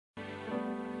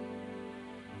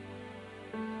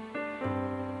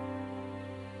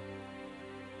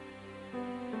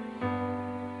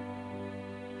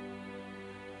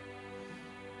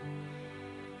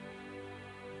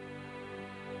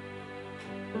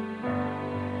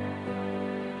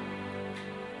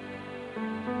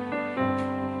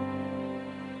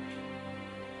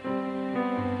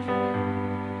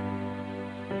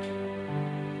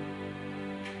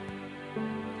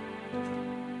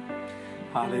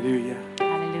Hallelujah.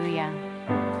 Hallelujah.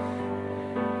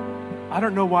 I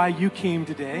don't know why you came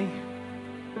today.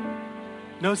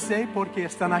 No sé por qué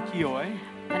están aquí hoy.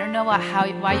 I don't know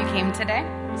why you came today.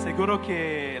 Seguro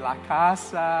que la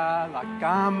casa, la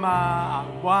cama,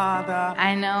 aguada,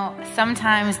 I know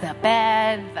sometimes the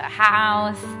bed, the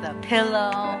house, the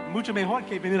pillow, mucho mejor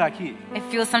que venir aquí. it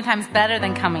feels sometimes better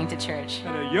than coming to church.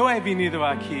 Pero yo he venido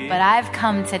aquí But I've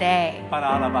come today para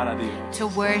alabar a Dios. to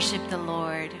worship the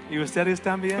Lord. ¿Y ustedes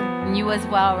también? And you as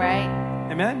well, right?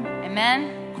 Amén.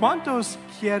 Amen? ¿Cuántos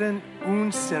quieren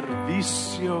un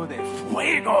servicio de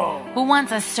fuego? Who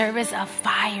wants a service of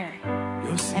fire?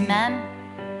 Yo sí. Amen?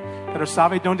 Pero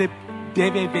 ¿sabe dónde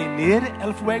debe venir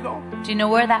el fuego? Do you know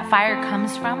where that fire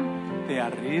comes from? De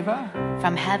arriba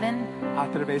From heaven a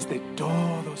través de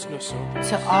todos nosotros.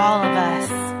 to all of us.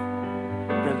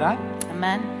 ¿Verdad?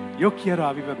 Amen? Yo quiero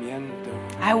avivamiento.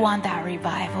 I want that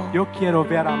revival. Yo quiero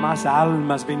ver a más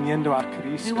almas viniendo a We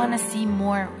Cristo. want to see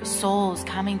more souls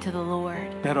coming to the Lord.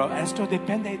 Pero esto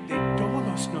depende de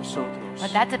todos nosotros.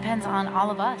 But that depends on all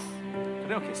of us.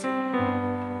 Creo que sí.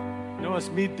 No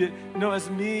es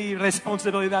mi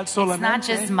responsabilidad It's not solamente.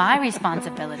 just my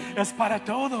responsibility. Es para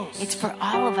todos. It's for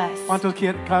all of us.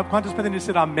 ¿Cuántos pueden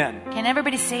decir amén? Can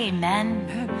everybody say amen?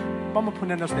 Vamos a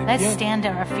ponernos de Let's pie. stand to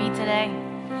our feet today.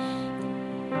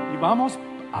 Y vamos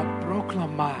a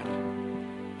proclamar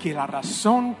que la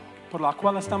razón por la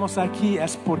cual estamos aquí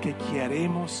es porque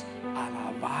queremos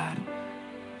alabar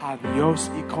a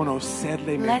Dios y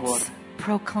conocerle mejor. Let's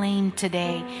proclaim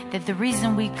today that the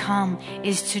reason we come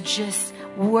is to just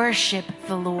worship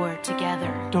the Lord together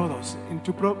Todos,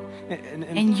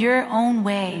 in your own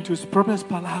way, en tus propias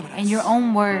palabras. in your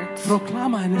own words.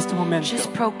 Proclama en este momento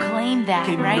Just proclaim that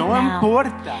que right no now.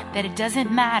 importa That it doesn't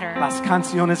matter las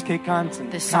canciones que canten.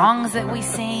 the songs that we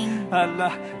sing.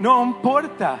 No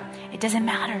importa It doesn't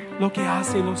matter. lo que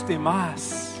hacen los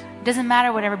demás. It doesn't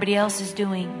matter what everybody else is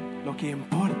doing. Lo que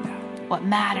importa What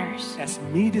matters es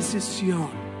mi decisión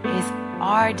is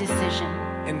our decision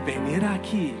en venir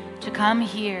aquí to come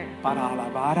here para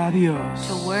alabar a Dios,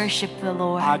 to worship the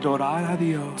Lord, adorar a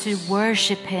Dios to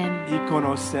worship Him y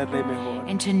conocerle mejor.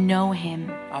 and to know Him.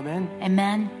 Amén.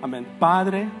 Amen. Amén.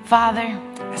 Padre, Father,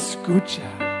 escucha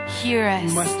hear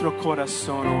us. nuestro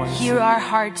corazón hoy. Hear our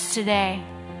hearts today.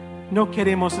 No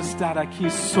queremos estar aquí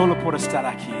solo por estar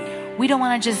aquí. We don't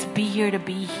want to just be here to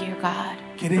be here, God.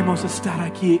 Queremos estar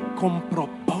aquí con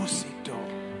propósito.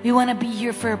 We want to be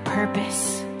here for a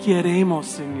purpose. Queremos,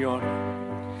 Señor,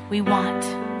 We want.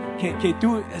 que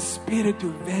tu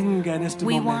espíritu venga en este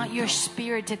We momento. want your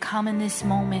spirit to come in this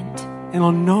moment. En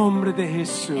el nombre de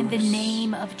Jesús. In the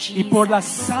name of Y por la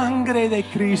Jesus. sangre de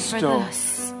For, Cristo.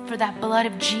 for that blood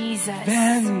of Jesus.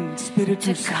 Ven,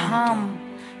 Espíritu To Santo. come,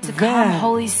 Ven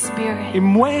Holy y Spirit.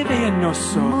 mueve en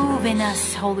nosotros. Move in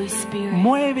us, Holy Spirit.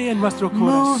 Mueve en nuestro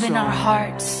Move in our corazón.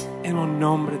 hearts. En el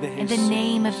nombre de In the Jesús.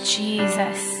 name of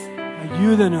Jesus.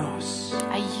 Ayúdanos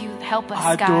Help us,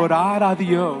 a God, adorar a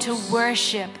Dios to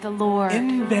worship the Lord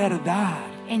en verdad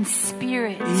in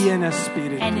spirit y en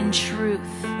espíritu. and in truth.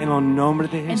 En el nombre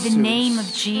de In Jesús. the name of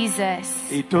Jesus.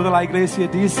 Y toda la iglesia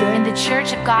dice And the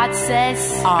church of God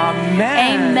says, amén.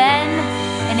 Amen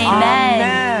and amen.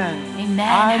 Amén. Amen.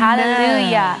 Amén.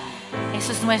 Hallelujah.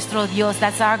 Eso es nuestro Dios.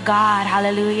 That's our God.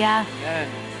 Hallelujah. Amén.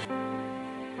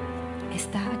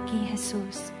 Está aquí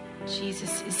Jesús,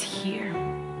 Jesus is here.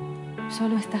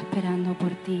 solo está esperando por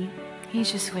ti. He's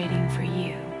just waiting for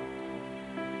you.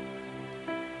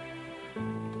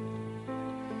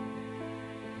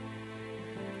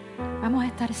 Vamos a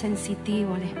estar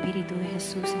sensitivos al Espíritu de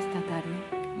Jesús esta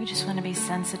tarde. We just want to be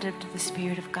sensitive to the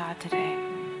Spirit of God today.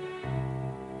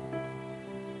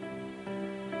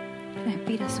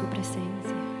 Respira su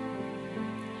presencia.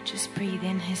 Just breathe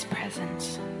in His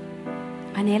presence.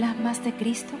 ¿Anhelas más de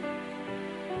Cristo?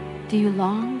 Do you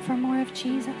long for more of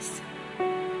Jesus?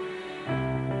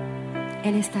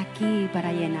 Él está aquí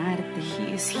para llenarte,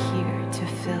 He is here to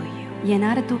fill you,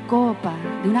 llenar tu copa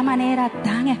de una manera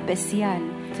tan especial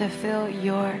to fill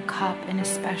your cup in a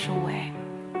special way,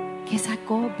 que esa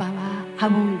copa va a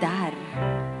abundar,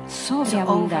 to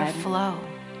sobreabundar, overflow,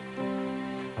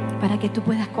 para que tú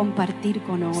puedas compartir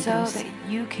con so otros that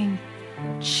you can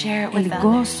share it el with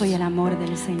gozo y others el amor del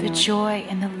the Señor. joy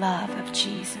and the love of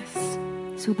Jesus.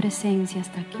 Su presencia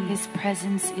está aquí. His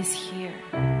presence is here.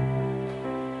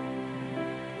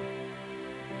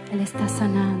 Él está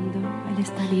sanando, Él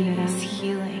está He is liberando.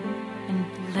 healing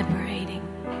and liberating.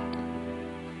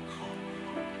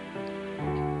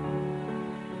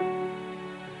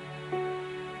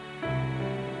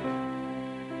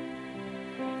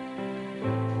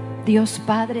 Dios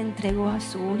Padre entregó a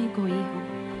su único Hijo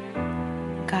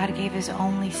God gave His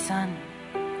only Son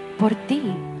por ti.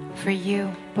 For you.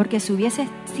 Porque si hubieses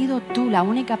sido tú la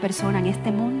única persona en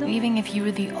este mundo, Even if you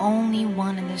were the only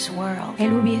one in this world,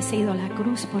 Él hubiese ido a la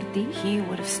cruz por ti. He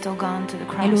would have still gone to the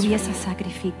cross Él for hubiese you.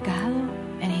 sacrificado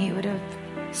And He would have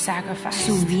sacrificed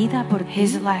su vida por ti.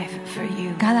 His life for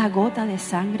you. Cada gota de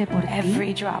sangre por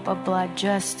Every ti. drop of blood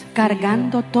just for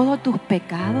Cargando todos tus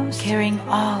pecados, you. Carrying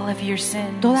all of your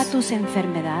sins, todas tus all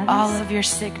enfermedades, of your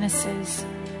sicknesses,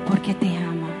 porque te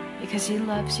ama because He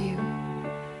loves you.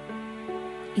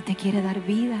 y te quiere dar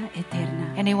vida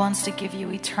eterna. And He wants to give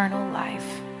you eternal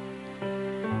life.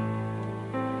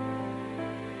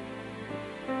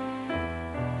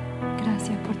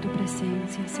 Gracias por tu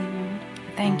presencia, Señor.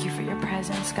 Thank you for your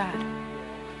presence, God.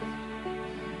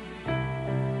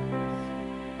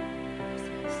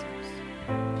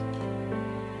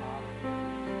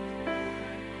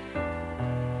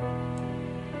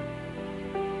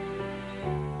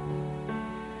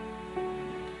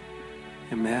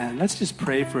 Amen. Let's just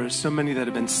pray for so many that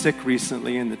have been sick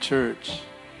recently in the church.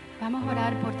 Vamos a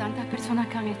orar por tantas personas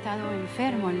que han estado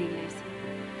enfermos en la iglesia.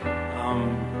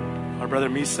 Our brother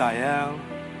Misael,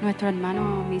 Nuestro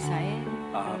hermano Misael,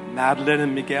 Madeline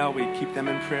and Miguel, we keep them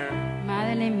in prayer.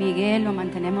 Madeleine, Miguel, lo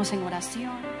mantenemos en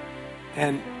oración.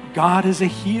 And God is a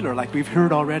healer, like we've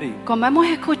heard already. Como hemos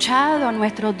escuchado,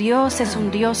 nuestro Dios es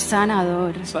un Dios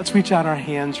sanador. So let's reach out our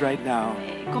hands right now.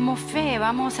 Como fe,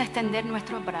 vamos a extender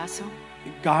nuestros brazos.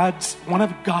 One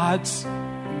of God's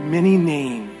many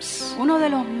names Uno de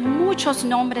los muchos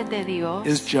nombres de Dios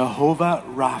is Jehovah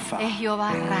Rapha, es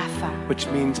Jehová Rafa. which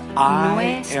means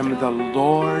I am the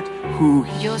Lord who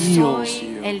Yo heals soy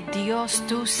you. el Dios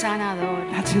tu sanador.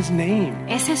 That's His name.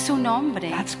 Ese es su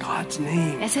nombre. That's God's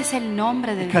name. Ese es el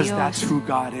nombre de Because that's Dios. who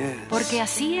God is. Porque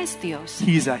así es Dios.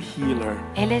 He's a healer.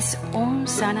 Él es un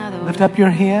sanador. Lift up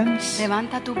your hands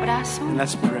Levanta tu brazo and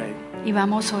let's pray. y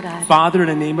vamos a orar. Father, in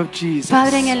the name of Jesus,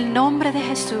 Padre, en el nombre de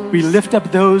Jesús, we lift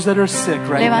up those that are sick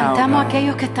right now. levantamos a God.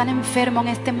 aquellos que están enfermos en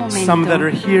este Some that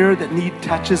are momento. here that need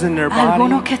touches in their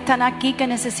Algunos body. que están aquí que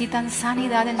necesitan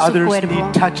sanidad en su Others cuerpo.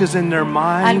 need touches in their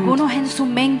mind. Algunos en su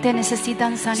mente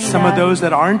necesitan Some of sanidad. those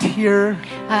that aren't here,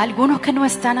 Algunos que no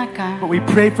están acá. but we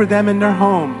pray for them in their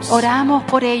homes. Oramos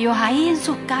por ellos ahí en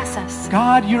sus casas.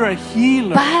 God, you're a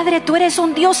healer. Padre, tú eres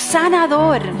un Dios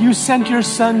sanador. You sent your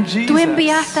son Tú Jesus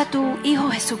enviaste a tu Hijo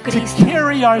to Jesucristo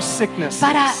carry our sicknesses,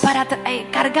 para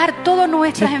cargar todas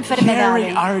nuestras to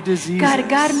enfermedades, carry our diseases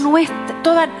cargar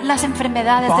todas las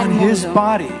enfermedades del on His mundo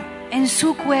body, en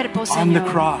su cuerpo, on the Señor,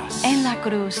 cross. en la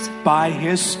cruz. By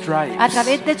His stripes, A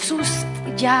través de sus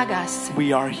llagas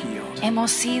we are healed. hemos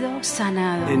sido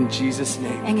sanados. In Jesus'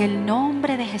 name, En el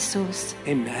nombre de Jesús.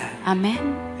 amen. Amén.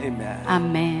 Amen.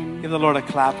 Amén. Give the Lord a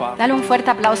clap off. Dale un fuerte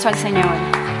aplauso al Señor.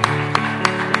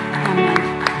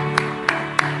 Amén.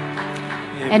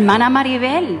 Hermana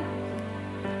Maribel,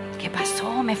 ¿qué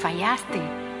pasó? Me fallaste.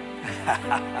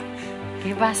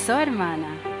 ¿Qué pasó, hermana?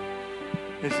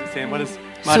 Is she saying, what is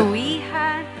Su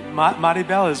hija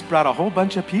Maribel has brought a whole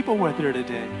bunch of people with her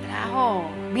today. trajo,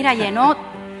 mira, llenó,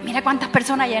 mira cuántas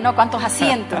personas llenó, cuántos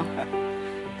asientos.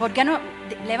 ¿Por qué no?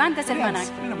 Levántese, hermana.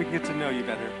 Yes, we can get to know you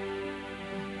better.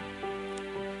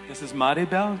 This is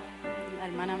Maribel, La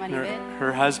hermana and Maribel,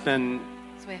 her husband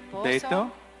su esposo.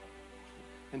 Beto.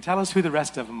 And tell us who the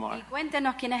rest of them Y are.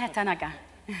 cuéntenos quiénes están acá.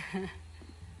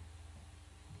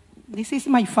 This is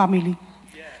my family.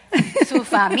 Su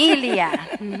familia.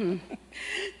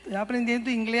 Estoy aprendiendo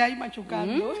inglés ahí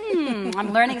machucando.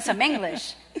 I'm learning some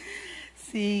English.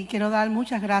 Sí, quiero dar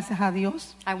muchas gracias a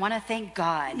Dios I want to thank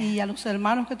God y a los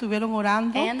hermanos que estuvieron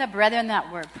orando. and the brethren that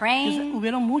were praying.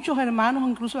 Hubieron muchos hermanos,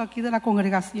 incluso aquí de la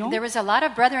congregación, There was a lot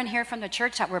of brethren here from the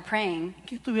church that were praying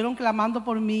que estuvieron clamando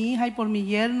por mi hija y por mi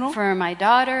yerno. for my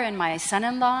daughter and my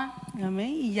son-in-law.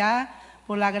 Amén. Y ya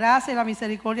por la gracia y la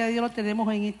misericordia de Dios lo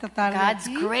tenemos en esta tarde. God's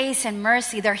aquí. grace and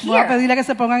mercy, they're Voy a here. pedirle que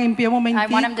se pongan en pie un I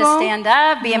momentico. want them to stand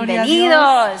up. Gloria a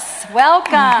Bienvenidos.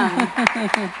 Welcome.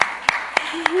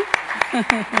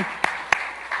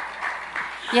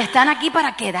 Y están aquí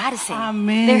para quedarse.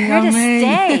 Amén, They're here to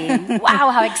amén. stay.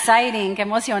 Wow, how exciting, qué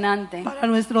emocionante. Para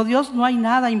nuestro Dios no hay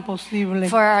nada imposible.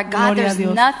 For our God, Gloria a there's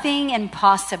Dios. nothing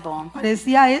impossible.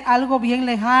 Parecía algo bien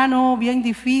lejano, bien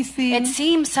difícil. It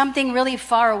seems something really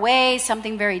far away,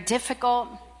 something very difficult.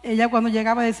 Ella cuando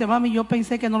llegaba decía, mami, yo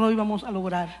pensé que no lo íbamos a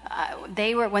lograr.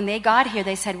 When they got here,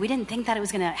 they said, we didn't think that it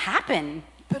was going to happen.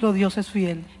 Pero Dios es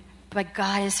fiel. But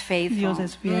God is faithful. Dios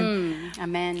es fiel.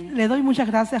 Amen. Le doy muchas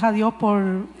gracias a Dios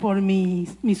por mi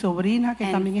sobrina que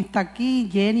And también está aquí,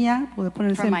 Genia, puede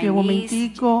ponerse for en my pie un niece,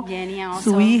 momentico. Genia also.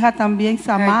 Su hija también,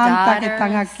 Samantha, que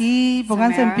están aquí.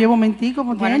 Pónganse en pie un momentico, Why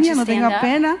don't Genia, you no tenga stand up?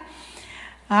 pena.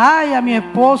 Ay, a mi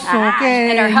esposo,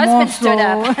 qué And her husband stood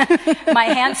hermoso. up. My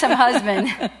handsome husband.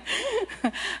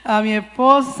 A mi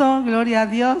esposo, gloria a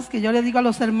Dios, que yo le digo a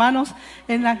los hermanos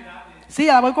en la... Sí,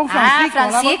 la voy con Francisco,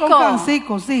 la voy con Francisco.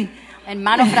 Francisco, sí.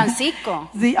 Hermano Francisco.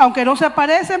 Sí, aunque no se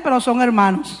parecen, pero son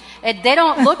hermanos. They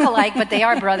don't look alike, but they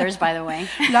are brothers, by the way.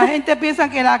 La gente piensa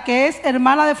que la que es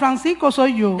hermana de Francisco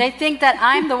soy yo, They think that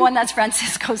I'm the one that's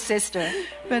Francisco's sister.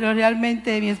 pero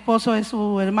realmente mi esposo es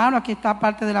su hermano, aquí está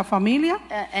parte de la familia.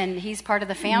 And he's part of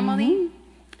the family.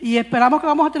 Y esperamos que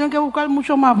vamos a tener que buscar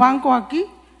muchos más bancos aquí.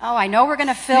 Oh, I know we're going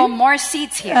to fill more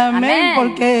seats here. Amén, Amen.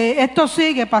 porque esto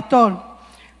sigue, pastor.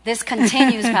 This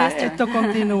continues, Pastor. Esto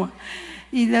continúa.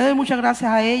 Y le doy muchas gracias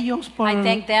a ellos por I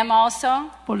thank them also.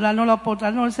 por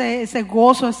darnos ese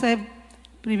gozo, ese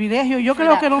privilegio. Yo For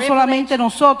creo that que no privilege. solamente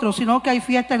nosotros, sino que hay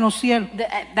fiesta en los cielos.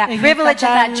 That En privilege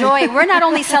esta and that tarde. joy. We're not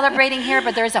only celebrating here,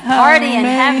 but there's a party in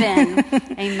Amén. heaven.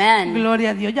 Amen. Gloria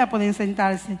a Dios, ya pueden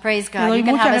sentarse. Praise God. Le doy You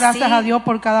can have muchas a gracias seat. a Dios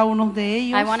por cada uno de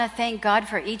ellos. I want to thank God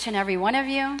for each and every one of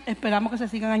you. Esperamos que se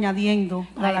sigan añadiendo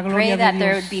para la I pray gloria de that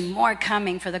there Dios. would be more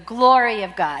coming for the glory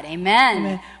of God. Amen.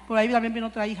 Amén. Por ahí también vino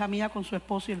otra hija mía con su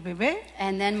esposo y el bebé.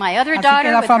 And then my other Así que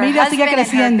daughter la with her familia sigue husband and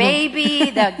her creciendo.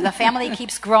 baby. The family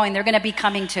keeps growing. They're going to be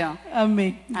coming too.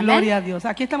 Amén. Amén. Gloria a Dios.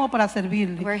 Aquí estamos para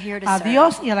servirle We're here to a serve.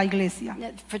 Dios y a la iglesia.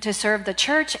 To serve the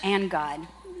church and God.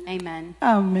 Amen.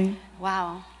 Amén.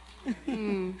 Wow.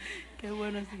 Qué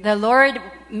bueno es Dios. The Lord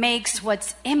makes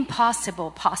what's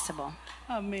impossible possible.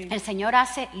 Amén. El Señor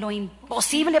hace lo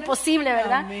imposible posible,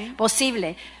 ¿verdad? Amén.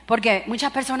 Posible. Porque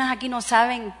muchas personas aquí no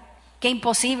saben qué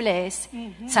imposible es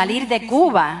salir de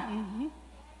Cuba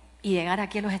y llegar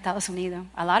aquí a los Estados Unidos.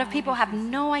 A lot of people have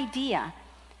no idea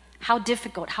how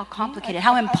difficult, how complicated,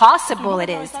 how impossible it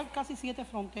is. Atravesar casi 7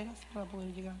 fronteras para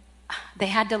poder llegar. They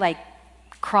had to like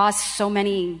cross so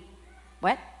many,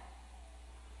 what?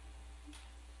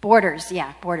 Borders,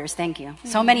 yeah, borders, thank you.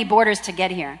 So many borders to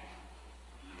get here.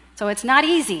 So it's not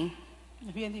easy,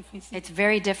 Es bien difícil. it's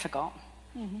very difficult.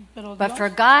 Pero But Dios, for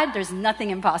God, there's nothing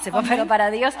impossible. Amén. Pero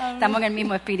para Dios, Amén. estamos en el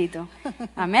mismo espíritu.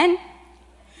 Amén.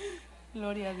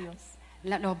 gloria a Dios.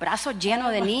 Los brazos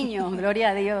llenos de niños, gloria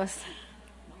a Dios.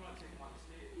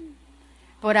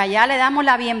 Por allá le damos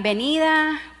la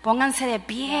bienvenida, pónganse de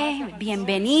pie,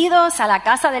 bienvenidos a la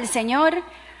casa del Señor.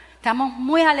 Estamos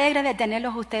muy alegres de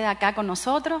tenerlos ustedes acá con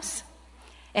nosotros.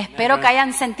 Espero que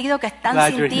hayan sentido que están Glad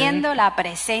you're sintiendo here. la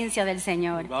presencia del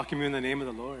Señor. Welcome you in the name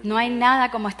of the Lord. No hay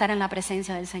nada como estar en la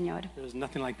presencia del Señor. There's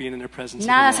nothing like being in the presence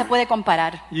Nada of the se Lord. puede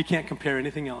comparar. You can't compare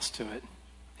anything else to it.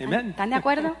 Amen. ¿Están de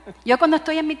acuerdo? Yo cuando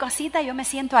estoy en mi casita, yo me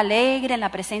siento alegre en la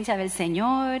presencia del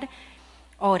Señor,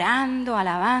 orando,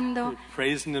 alabando.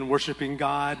 Praising and worshiping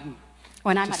God,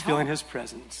 When I'm just at feeling home. His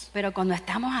presence. Pero cuando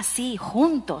estamos así,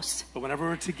 juntos. But whenever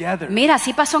we're together, Mira,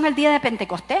 así pasó en el día de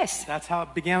Pentecostés. that's how it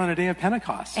began on the day of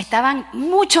Pentecost. Estaban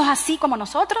muchos así como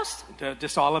nosotros.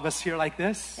 Just all of us here like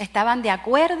this. Estaban de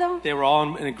acuerdo They were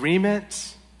all in agreement.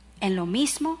 en lo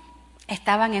mismo.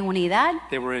 Estaban en unidad.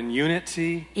 They were in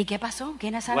unity. ¿Y qué pasó?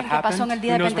 ¿Quiénes What saben qué pasó en happened? el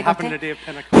día Who de knows what happened on the Pentecostés? day of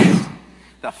Pentecost?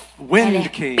 The El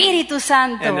wind came. Espíritu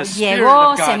Santo And the Spirit llegó,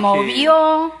 of God se came.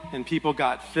 movió And people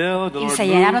got filled. The y Lord se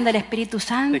llenaron moved. del Espíritu They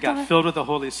Santo. got filled with the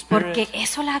Holy Spirit. Porque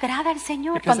eso le agrada al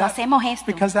Señor Because cuando hacemos esto.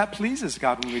 because that pleases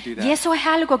God when we do that. Y eso es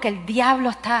algo que el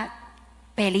diablo está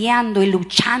peleando y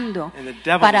luchando And the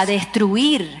devil's- para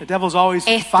destruir. The devil's always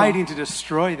Esto. fighting to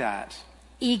destroy that.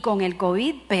 Y con el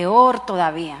COVID peor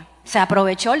todavía. Se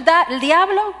aprovechó el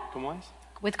diablo ¿Cómo es?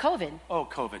 with COVID. Oh,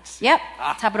 COVID. Yep.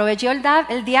 Ah, Se aprovechó el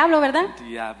diablo, ¿verdad?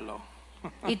 diablo.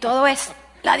 Y todo es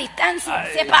la distancia. Ay,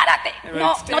 Sepárate.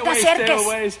 No, stay no te away, stay acerques.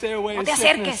 away, stay away, No te sickness.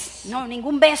 acerques. No,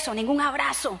 ningún beso, ningún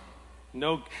abrazo.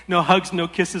 No hugs,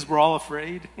 no kisses. We're all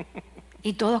afraid.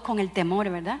 Y todos con el temor,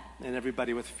 ¿verdad? And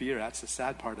everybody with fear. That's the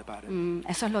sad part about it.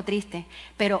 Eso es lo triste.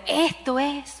 Pero esto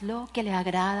es lo que le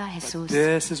agrada a But Jesús.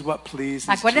 this is what pleases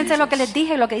Acuérdense lo que les Jesus.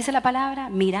 dije, lo que dice la palabra.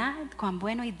 Mirad cuán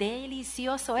bueno y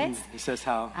delicioso es It says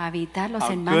how habitar los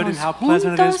good hermanos and how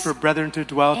pleasant it is juntos for brethren to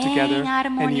dwell together en in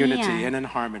armonía. unity and in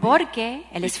harmony. Porque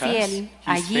Él es Because fiel. he's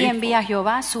Allí faithful. envía a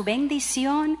Jehová su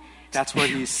bendición That's where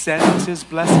He sends His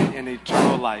blessing and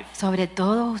eternal life sobre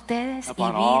todos ustedes y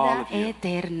Upon all vida of you.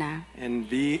 eterna. and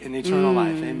be in eternal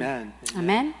life. Amen.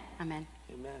 Amén. Amén.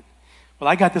 Amen.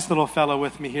 Well, I got this little fellow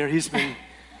with me here.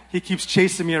 He keeps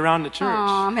chasing me around the church.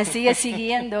 Oh, me sigue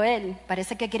siguiendo él.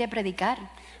 Parece que quiere predicar.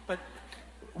 But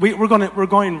we're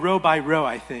going row by row,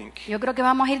 I think. Yo creo que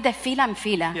vamos a ir de fila en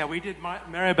fila. Yeah, we did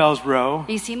Maribel's row.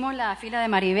 Hicimos la fila de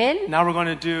Maribel. Now we're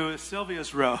going to do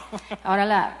Sylvia's row.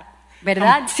 Ahora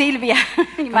 ¿verdad? Silvia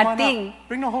y Come on Martín. up.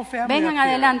 Bring the whole family Vengan up here.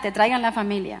 adelante, traigan la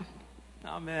familia.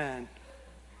 Amen.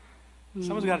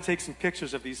 Someone's got to take some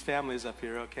pictures of these families up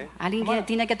here, okay? Alguien Come que on.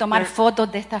 tiene que tomar fotos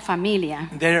de esta familia.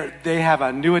 They have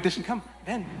a new addition. Come,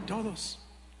 ven, todos.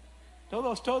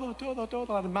 Todo,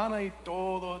 la hermana y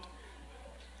todo.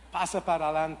 Pasa para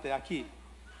adelante, aquí.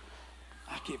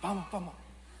 Aquí, vamos.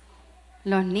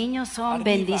 Los niños son Arriba.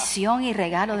 bendición y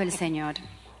regalo del Señor.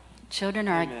 Children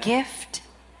are Amen. a gift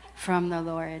from the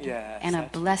Lord Yes, and a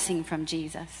that's blessing from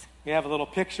Jesus. We have a little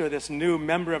picture of this new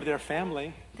member of their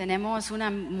family. Tenemos una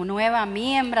nueva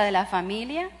miembro de la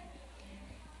familia.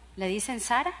 ¿Le dicen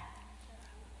Sara?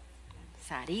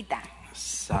 Sarita.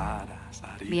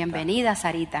 Sarita. Bienvenida,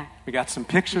 Sarita. We got some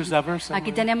pictures of her.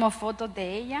 Aquí tenemos fotos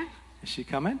de ella. Is she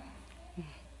coming?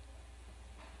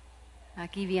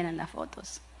 Aquí vienen las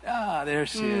fotos. Ah, there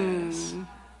she is.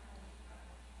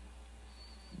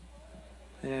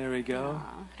 There we go.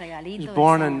 She Regalito. was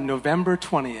born del on Señor. November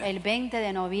 20th. El 20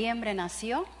 de noviembre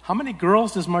nació. How many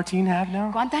girls does Martín have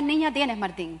now? ¿Cuántas niñas tienes,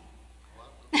 Martín?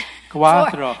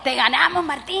 Cuatro. Te ganamos,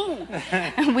 Martín.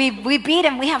 We beat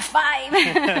him. We have 5.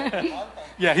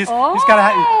 Yeah, he's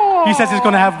got. He says he's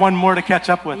going to have one more to catch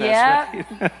up with Yeah. us.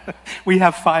 Right? We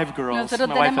have 5 girls. Nosotros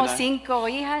my wife and tenemos I. 5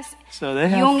 hijas So they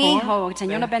y have un 4. hijo. El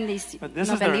Señor nos But this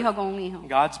nos is their- bendijo con un hijo.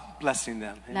 God's blessing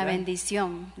them. La Amen.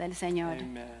 bendición del Señor.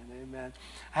 Amen.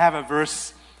 I have a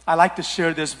verse. I like to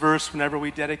share this verse whenever we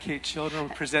dedicate children,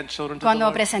 we present children to the Cuando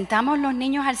Lord. presentamos los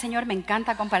niños al Señor, me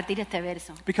encanta compartir este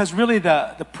verso. Because really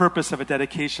the purpose of a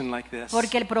dedication like this.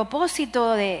 Porque el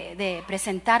propósito de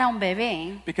presentar a un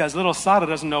bebé, Because little Sara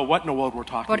doesn't know what in the world we're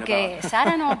talking porque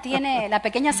about. la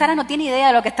pequeña Sara no tiene idea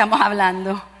de lo que estamos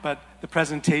hablando. But the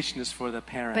presentation is for the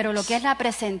parents. Pero lo que es la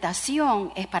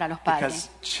presentación es para los padres. Because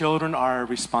children are a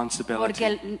responsibility.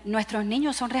 Porque nuestros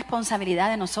niños son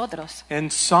responsabilidad de nosotros. In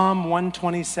Psalm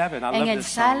 127, I En love el this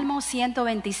psalm. Salmo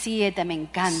 127 me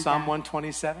encanta. Psalm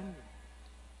 127.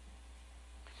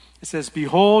 It says,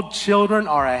 "Behold, children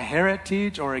are a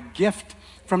heritage or a gift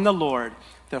from the Lord.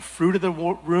 The fruit of the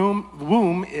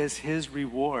womb is his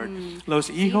reward. Los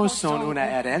hijos son una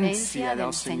herencia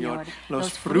del Señor.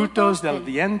 Los frutos del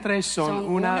vientre son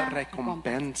una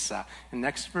recompensa." The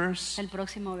next verse. El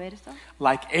próximo verso.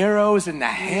 Like arrows in the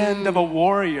hand of a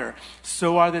warrior,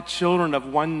 so are the children of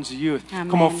one's youth. Amén.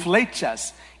 Como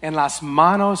flechas en las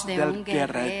manos De del un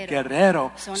guerrero.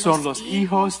 guerrero Son son los los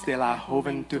hijos de la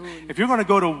juventud. If you're going to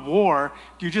go to war,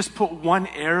 do you just put one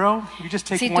arrow? You just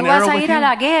take Si one tú vas arrow a with ir a you?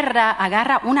 la guerra,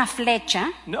 agarra una flecha.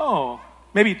 No,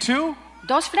 maybe 2?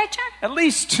 2 flechas. At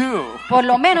least 2. Por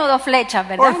lo menos 2 flechas,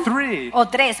 ¿verdad? Or 3. O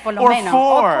 3, por lo Or menos.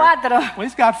 4. O 4. Well,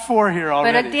 he's got 4 here Pero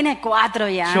already. él tiene 4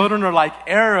 ya. Children are like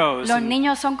arrows Los in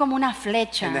niños son como una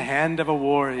flecha the hand of a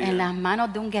warrior. en las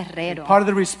manos de un guerrero. Part of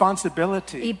the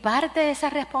responsibility Y parte de esa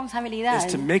responsabilidad is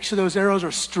to make sure those arrows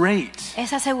are straight.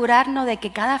 es asegurarnos de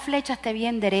que cada flecha esté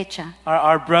bien derecha.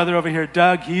 Our brother over here,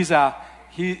 Doug,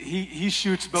 he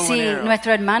shoots bow and Sí, arrow.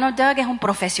 nuestro hermano Doug es un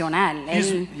profesional.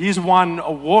 He's won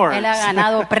awards. Él ha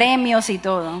ganado premios y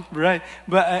todo. Right,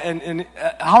 but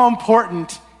how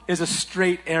important is a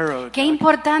straight arrow? Qué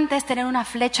importante es tener una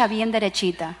flecha bien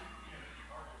derechita.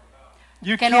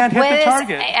 You Que no can't hit the puedes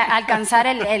target. alcanzar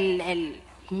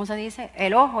 ¿cómo se dice?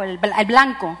 El ojo, el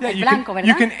blanco, Yeah, el you blanco, can, ¿verdad?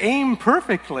 you can aim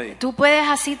perfectly. Tú puedes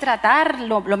así tratar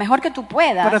lo mejor que tú But if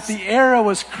puedas, the arrow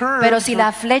is curved, pero si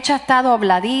la flecha está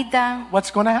dobladita,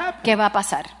 what's going to happen? ¿qué va a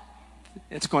pasar?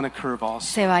 It's going to curve also.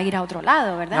 Se va a ir a otro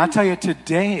lado, And I'll ¿verdad? tell you,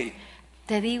 today,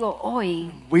 Te digo, hoy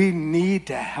we need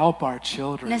to help our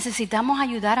children necesitamos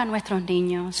ayudar a nuestros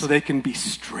niños so they can be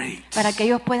straight. para que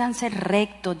ellos puedan ser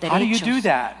rectos, How do you derechos. do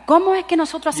that? ¿Cómo es que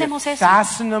nosotros You hacemos eso?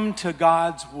 fasten them to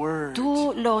God's word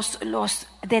Tú los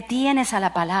detienes a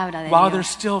la palabra de while they're Dios.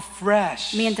 still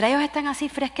fresh. Mientras ellos están así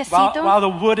fresquecitos, While the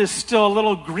wood is still a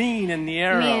little green in the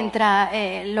arrow. mientras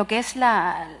lo que es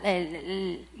la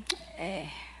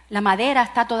madera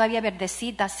está todavía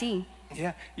verdecita así,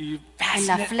 Yeah, you en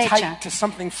la fasten it flecha, tight to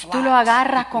something tú lo flat.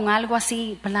 agarras con algo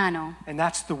así plano. And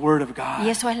that's the word of God. Y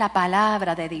eso es la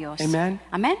palabra de Dios. Amen.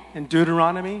 Amén. In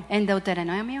Deuteronomy, En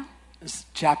Deuteronomio,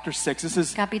 chapter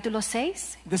 6, capítulo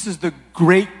 6, this is the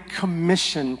Great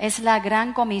Commission es la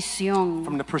gran comisión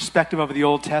from the perspective of the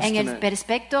Old en el Testament.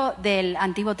 perspecto del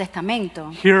Antiguo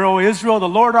Testamento. Hear, O Israel, the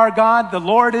Lord our God, the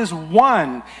Lord is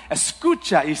one.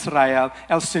 Escucha, Israel,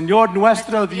 el Señor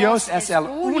nuestro Dios es el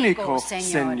único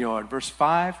Señor. Verse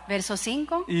 5. Verso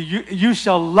 5. You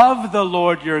shall love the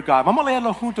Lord your God. Vamos a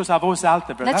leerlo juntos a voz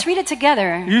alta, ¿verdad? Let's read it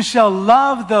together. You shall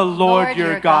love the Lord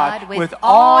your God with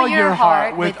all your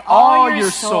heart, with all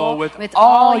your soul, with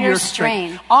all your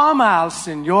strength. Ama al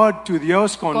Señor tu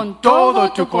Dios con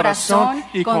todo tu corazón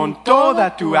y con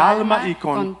toda tu alma y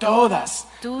con todas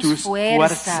tus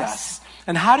fuerzas.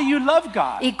 And how do you love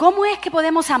God? ¿Y cómo es que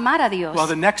podemos amar a Dios? Well,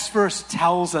 the next verse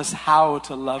tells us how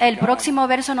to love El God. próximo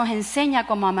verso nos enseña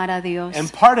cómo amar a Dios.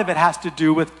 And part of it has to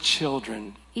do with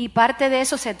children. Y parte de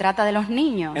eso se trata de los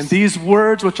niños. And these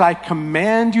words which I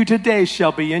command you today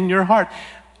shall be in your heart.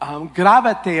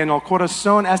 Grábate en el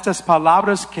corazón estas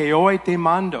palabras que hoy te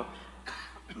mando.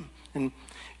 And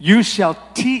you shall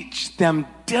teach them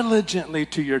diligently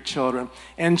to your children,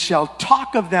 and shall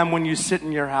talk of them when you sit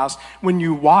in your house, when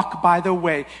you walk by the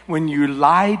way, when you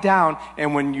lie down,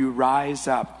 and when you rise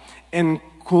up.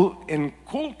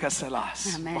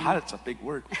 Incúlcaselas. Amen. Wow, that's a big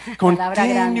word. Palabra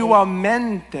grande.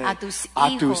 Continuamente A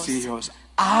tus hijos.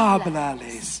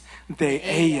 Háblales de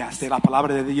ellas, de la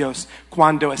palabra de Dios,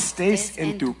 cuando estés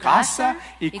en tu casa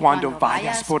y cuando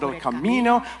vayas por el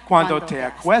camino, cuando te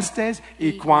acuestes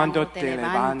y cuando te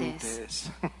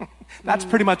levantes. That's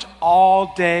pretty much all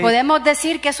day. Podemos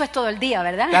decir que eso es todo el día,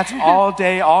 ¿verdad? That's all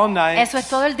day, all night. Eso es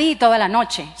todo el día y toda la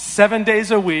noche. 7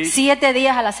 days a week, 7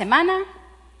 días a la semana,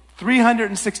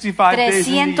 365 days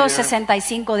in the year.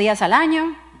 365 días al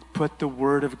año. Put the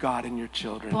word of God in your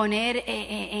children. Poner,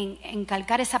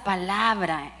 encalcar esa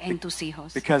palabra en tus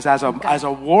hijos. Because as a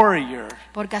warrior,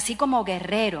 Porque así como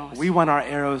guerreros, we want our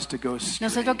arrows to go straight.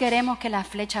 nosotros queremos que la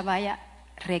flecha vaya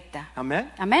recta.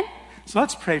 Amen. Amén. So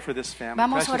let's pray for this family.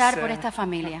 Vamos a Precious orar Sam. por esta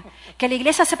familia. Que la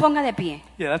iglesia se ponga de pie.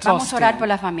 Yeah, let's all Vamos a orar stand. por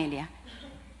la familia.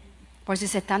 Por si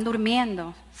se están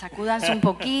durmiendo, sacúdanse un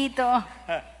poquito.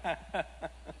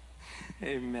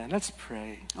 Amen. Let's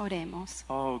pray. Oremos.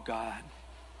 Oh God.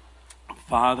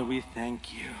 Father, we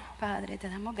thank you. Padre, te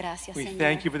damos gracias, We Señor.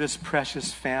 thank you for this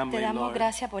precious family, Te damos Lord.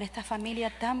 gracias por esta familia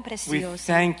tan We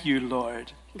preciosa. thank you,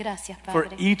 Lord, Gracias, for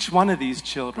Padre. each one of these Por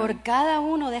children cada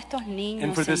uno de estos and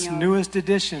niños, for this Señor. newest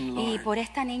edition, Y Lord. por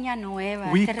esta niña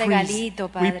nueva, We este regalito, we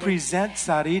Padre. present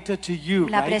Sarita to you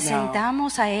La right now.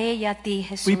 presentamos a ella, a ti,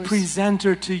 Jesús. We present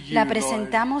her to you, La Lord.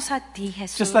 presentamos a ti,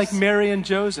 Jesús. Just like Mary and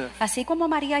Joseph. Así como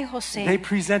María y They José,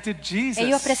 presented ellos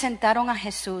Jesus presentaron a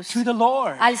Jesús, to the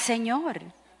Lord. al Señor.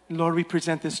 Lord, we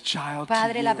present this child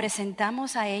Padre, to la you.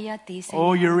 presentamos a ella, a ti,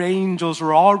 Oh, Señor. your angels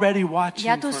are already watching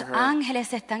Ya for tus her.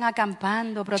 ángeles están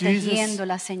acampando,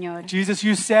 protegiéndola, Señor. Jesus,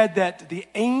 you said that the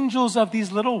angels of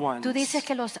these little ones Tú dices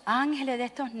que los ángeles de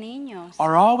estos niños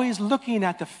are always looking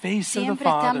at the face of the siempre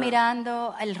están Father.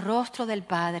 mirando el rostro del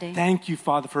Padre. Thank you,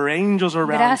 Father, for angels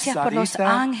around Gracias por los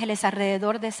Sarita ángeles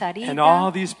alrededor de and Sarita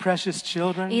all these precious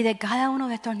children. y de cada uno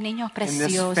de estos niños this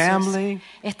preciosos. family.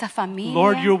 Esta familia.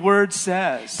 Lord, your word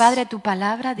says Padre, tu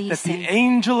palabra that the dice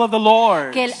angel of the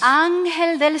Lord que el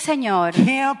ángel del Señor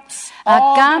camps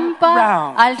all acampa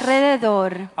around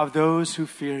alrededor of those who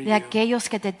fear de you. aquellos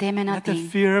que te temen a Let the ti.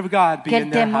 fear of God be Que in el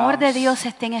their temor de house. Dios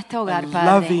esté en este hogar, A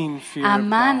Padre. loving fear of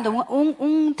Amando, God.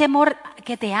 un temor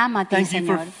que te ama a ti, Thank you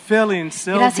for Señor. filling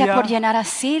Gracias por Sylvia, llenar a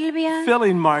Silvia,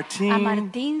 filling a Martine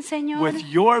Martín, Señor, with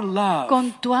your love.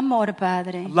 con tu amor,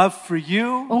 Padre. Love for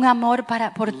you Un amor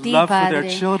por ti, Love for their Padre,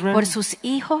 children. por sus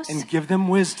hijos and give them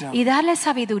wisdom y darles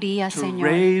sabiduría, to Señor,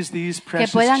 raise these que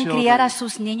precious puedan criar children a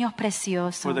sus niños for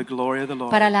preciosos the glory of the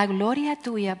Lord. para la gloria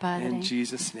tuya, Padre. In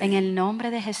Jesus' name. En el nombre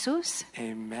de Jesús.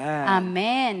 Amen.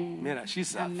 Amén. Mira,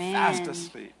 she's Amén. fast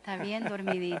asleep. Está bien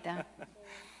dormidita.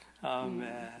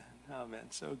 Amen. Amen.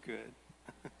 So good.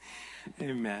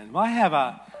 Amen. Well, I have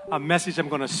a message I'm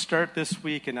going to start this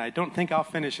week, and I don't think I'll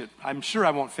finish it. I'm sure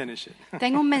I won't finish it.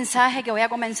 Tengo un mensaje que voy a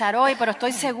comenzar hoy, pero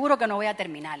estoy seguro que no voy a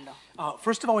terminarlo.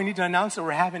 First of all, we need to announce that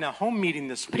we're having a home meeting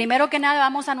this week. Primero que nada,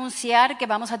 vamos a anunciar que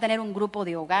vamos a tener un grupo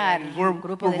de hogar, And we're un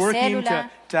grupo de working célula.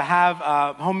 to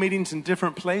have home meetings in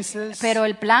different places. Pero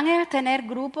el plan es tener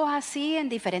grupos así en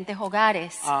diferentes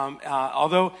hogares.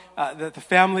 Although the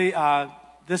family,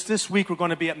 this week we're going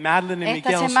to be at Madeline and Esta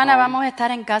Miguel's semana home. vamos a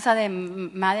estar en casa de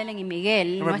Madeleine y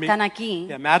Miguel, no Remember, están aquí.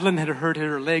 Yeah, Madeline had hurt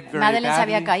her leg very Madeleine se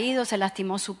había badly. caído, se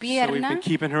lastimó su So we've pierna, been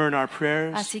keeping her in our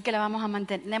prayers. así que la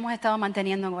hemos estado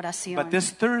manteniendo en But oración.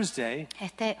 this Thursday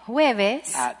Este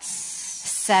jueves at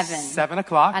 7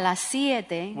 o'clock, a las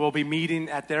 7 we'll be meeting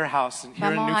at their house here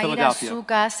in New vamos a ir a Philadelphia. su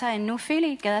casa en New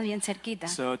Philly, queda bien cerquita.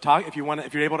 So if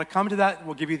you're able to come to that,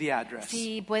 we'll give you the address.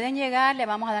 Si pueden llegar, le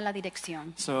vamos a dar la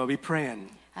dirección. So be praying.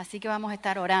 Así que vamos a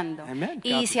estar orando. Amen.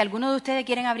 Y God si alguno de ustedes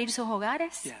quieren abrir sus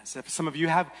hogares, Yes, if some of you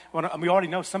we already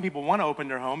know some people want to open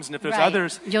their homes, and if there's right.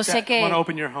 others Yo sé that que want to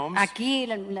open your homes, aquí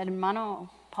el hermano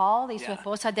Paul y su Yeah.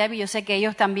 esposa Debbie, yo sé que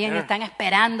ellos también They're- están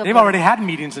esperando. they've por- already had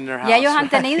meetings in their house. Ya ellos han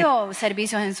right? tenido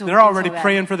servicios en su They're already hogar.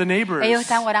 praying for the neighbors. Ellos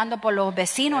están orando por los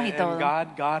vecinos y And todo.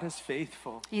 God is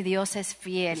faithful. Y Dios es This is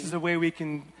fiel. the way we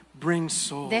can bring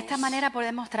souls. De esta manera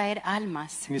podemos traer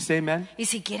almas. Can you say amen? Y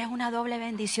si quieres una doble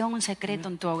bendición, un secreto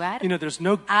en tu hogar, You know, there's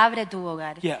no abre tu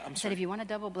hogar. Yeah, I'm So sorry. if you want a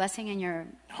double blessing in your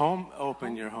home,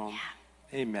 open your home.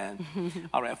 Amen.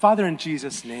 All right. Father, in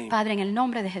Jesus' name, Padre, en el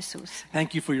nombre de Jesús,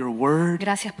 thank you for your word.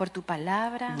 gracias por tu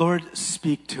palabra. Lord,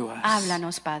 speak to us.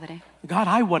 Háblanos, Padre. God,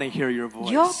 I want to hear your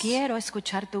voice Yo quiero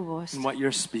escuchar tu voz and what you're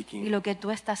y speaking. lo que tú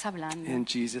estás hablando. In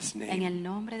Jesus' En name. el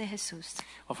nombre de Jesús.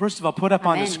 Well, first of all, put up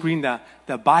on the Amen. screen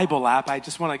the Bible app. I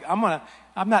just want to,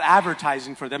 I'm not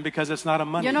advertising for them because it's not a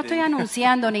money Yo no estoy thing.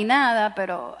 anunciando ni nada,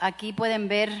 pero aquí pueden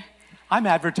ver I'm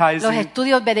los advertising.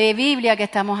 estudios de Biblia que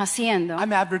estamos haciendo.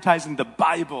 I'm advertising the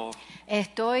Bible.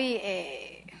 Estoy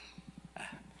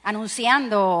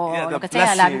anunciando Yeah, the lo que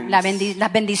sea, blessings.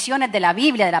 las bendiciones de la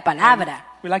Biblia, de la palabra.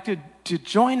 We'd like to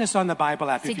join us on the Bible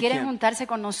app Si if you quieren can. juntarse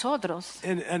con nosotros,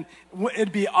 And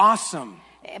it'd be awesome.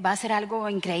 va a ser algo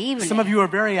increíble. Some of you are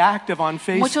very active on Muchos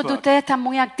de Facebook. ustedes están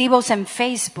muy activos en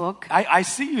Facebook. I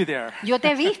see you there. Yo te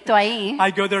he visto ahí.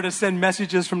 I go there to send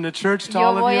messages from the church to Yo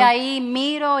all of voy you. ahí,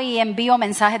 miro y envío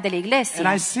mensajes de la And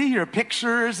iglesia. I see your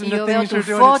pictures Y and the yo veo things you're tus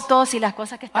doing. It's- fotos y las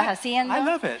cosas que estás I haciendo.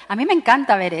 love it. A mí me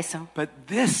encanta ver eso. But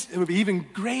this, it would be even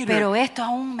greater Pero esto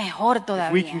aún mejor if we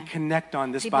todavía. can connect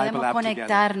on this Si Bible podemos app together.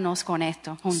 conectarnos con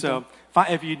esto juntos. So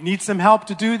if you need some help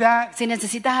to do that, Si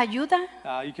necesitas ayuda,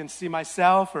 you can see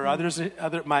myself or others.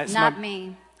 not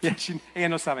me. Yeah, ella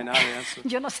no sabe nada de eso.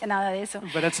 Yo no sé nada de eso.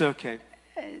 But it's okay.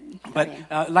 But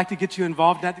I'd like to get you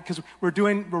involved in that because we're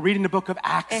reading the book of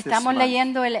Acts this Estamos month.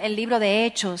 leyendo el libro de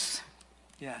Hechos.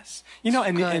 Yes. You know,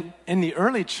 in the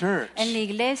early church, En la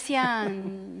iglesia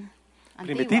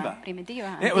Primitiva.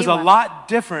 primitiva, it was a antigua. lot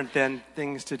different than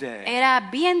things today. Era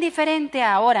bien diferente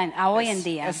a hoy en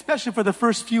día. Especially for the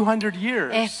first few hundred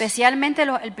years. Especialmente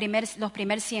los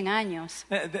primeros 100 años.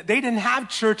 They didn't have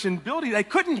church in buildings. They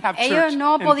couldn't have church Ellos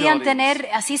no in podían buildings. tener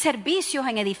así servicios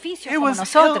en edificios It como was,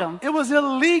 nosotros. it was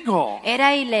illegal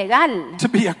Era ilegal to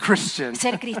be a Christian.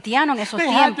 ser cristiano en esos They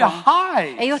had to tiempos.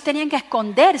 hide. Ellos tenían que They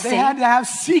esconderse. had to have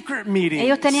secret meetings.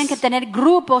 Ellos tenían que tener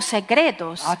grupos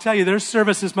secretos. I'll tell you, their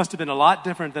services must have been a lot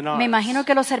different than ours. Me imagino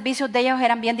que los servicios de ellos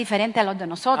eran bien diferentes a los de I'm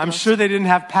nosotros. sure they didn't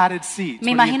have padded seats.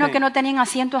 Me What do you imagino que think? no tenían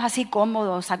asientos así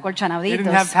cómodos, They didn't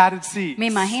have acolchonaditos. padded seats. Me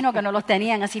imagino que no los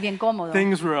tenían así bien cómodos.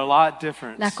 Things were a lot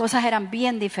different. Las cosas eran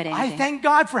bien I diferentes. thank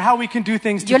God for how we can do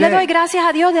things Yo le doy today. gracias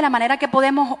a Dios de la manera que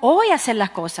podemos hoy hacer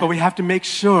las cosas. But we have to make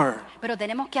sure Pero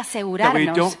tenemos que that we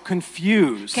asegurarnos don't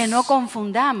confuse que no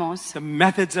confundamos the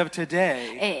methods of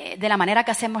today de la manera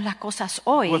que hacemos las cosas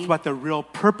hoy with what the real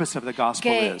purpose of the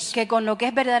gospel is. que con lo que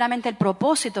es verdaderamente el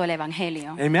propósito del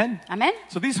Evangelio. Amen? Amén.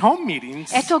 So these home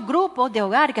meetings Estos grupos de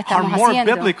hogar que estamos more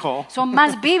haciendo biblical. son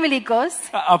más bíblicos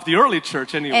of the early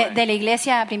church anyway. de la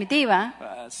iglesia primitiva.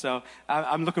 So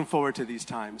I'm looking forward to these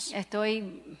times.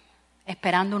 Estoy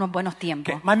esperando unos buenos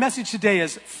tiempos. Okay, my message today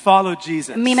is follow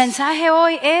Jesus. Mi mensaje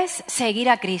hoy es seguir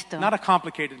a Cristo. Not a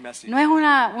complicated message. No es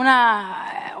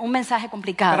un mensaje But I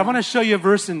complicado. want to show you a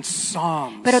verse in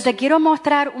Psalms. Pero te quiero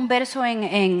mostrar un verso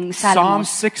en Psalm Salmos.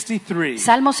 63.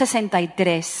 Salmo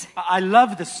 63. I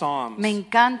love the Psalms. Me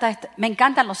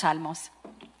encantan los salmos.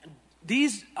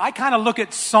 I kind of look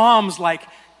at Psalms like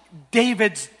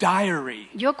David's diary.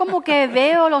 Yo como que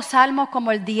veo los salmos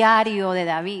como el diario de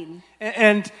David.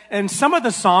 And some of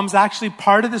the Psalms, actually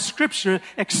part of the scripture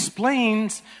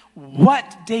explains what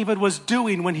David was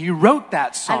doing when he wrote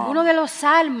that Algunos psalm. de los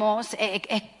salmos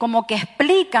como que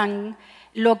explican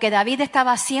lo que David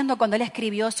estaba haciendo cuando él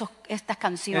escribió estas It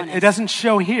canciones. doesn't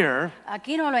show here,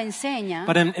 Aquí no lo enseña,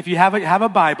 but if you have a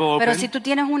Bible pero open, si tú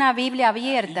tienes una Biblia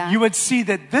abierta, you would see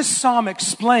that this psalm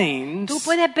explains tú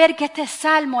puedes ver que este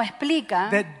salmo explica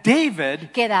that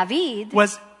David que David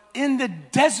was in the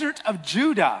desert of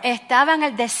Judah. estaba en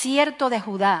el desierto de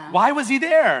Judá. Why was he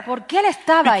there? ¿Por qué él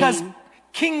estaba Because ahí?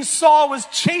 King Saul was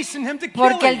chasing him to kill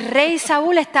Porque el him. rey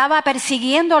Saúl estaba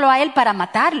persiguiéndolo a él para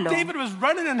matarlo. David was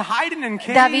running and hiding in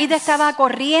caves. David estaba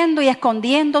corriendo y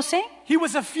escondiéndose. He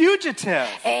was a fugitive.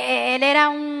 Él era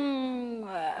un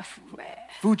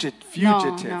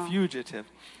Fugitive. no.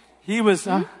 He was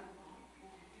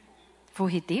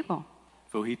fugitivo.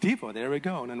 fugitivo. There we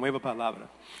go. Una nueva palabra.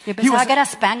 Yo He pensaba was, que era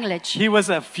Spanglish. he was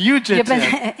a Yo fugitive.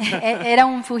 era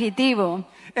un fugitivo.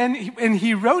 And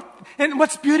he wrote, and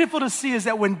what's beautiful to see is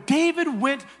that when David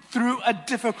went through a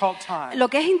difficult time, Lo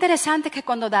que es interesante es que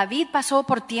cuando David pasó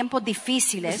por tiempos this is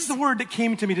difíciles, the word that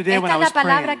came to me today when esta I es la was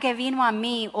palabra praying. que vino a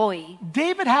mí hoy.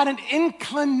 David had an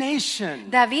inclination.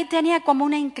 David tenía como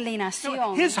una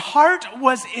inclinación. His heart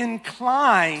was Su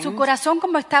inclined corazón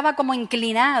como estaba como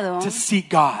inclinado to seek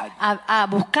God. a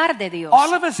buscar de Dios.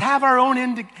 All of us have our own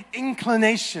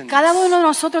inclinations. Cada uno de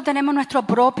nosotros tenemos nuestra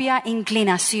propia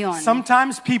inclinación.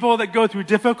 Sometimes people that go through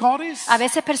difficulties, A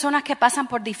veces personas que pasan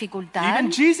por dificultad,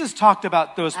 even Jesus Jesus talked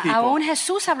about those people Aún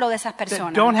Jesús habló de esas that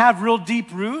personas don't have real deep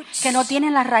roots. que no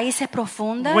tienen las raíces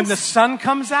profundas. When the sun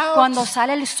comes out, Cuando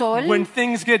sale el sol, when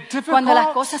things get cuando las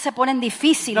difficult, cosas se ponen the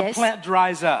difíciles, plant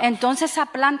dries up. entonces esa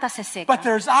planta se seca. But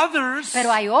there's others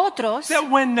Pero hay otros that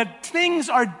when the things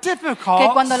are que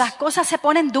difficult, cuando las cosas se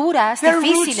ponen duras, their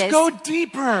roots difíciles, go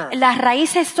deeper. las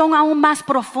raíces son aún más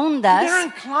profundas They're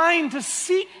inclined to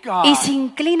seek God. y se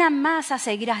inclinan más a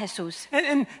seguir a Jesús.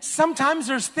 And sometimes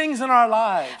there's things in our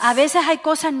lives, A veces hay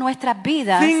cosas en nuestras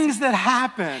vidas, things that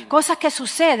happen. cosas que The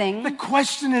suceden.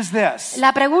 question is this.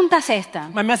 La pregunta es esta.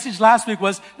 My message last week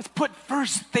was, let's put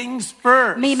first things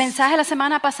first. Mi mensaje la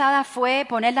semana pasada fue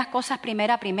poner las cosas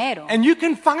primero. And you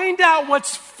can find out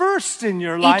what's first in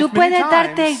your Y life tú many puedes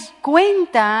darte times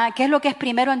cuenta qué es lo que es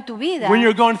primero en tu vida when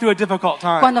you're going through a difficult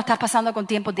time, cuando estás pasando con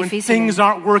tiempos when difíciles, things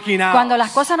aren't working out, cuando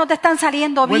las cosas no te están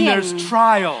saliendo when bien, there's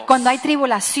trials. cuando hay And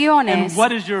tribulaciones.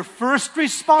 what is your first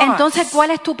response Entonces,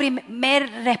 ¿cuál es tu primer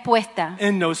respuesta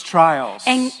in those trials?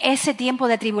 en ese tiempo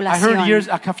de I heard tribulación?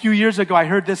 a few years ago, I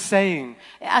heard this saying,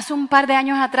 Hace un par de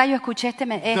años atrás yo escuché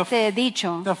este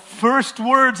dicho. the first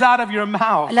words out of your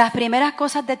mouth Las primeras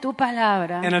cosas de tu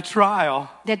palabra, in a trial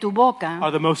de tu boca,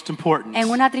 are the most important. en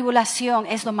una tribulación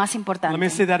es lo más Let me importante.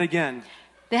 say that again.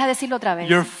 Deja decirlo otra vez.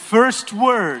 Your first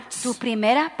words Tus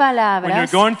primeras when you're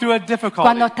palabras, going through a difficulty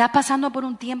cuando estás pasando por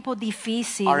un tiempo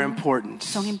difícil, are important.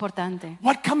 son importantes.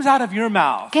 What comes out of your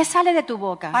mouth? ¿Qué sale de tu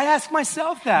boca? I ask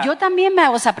myself that. Yo también me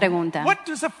hago esa pregunta.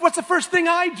 What's the first thing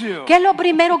I do? ¿Qué es lo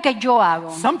primero que yo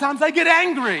hago? Sometimes I get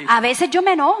angry. A veces yo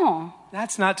me enojo.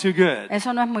 That's not too good.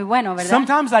 Eso no es muy bueno, ¿verdad?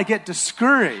 Sometimes I get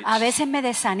discouraged. A veces me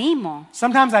desanimo.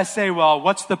 Sometimes I say, well,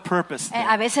 what's the purpose A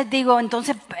there? veces digo,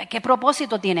 entonces, ¿qué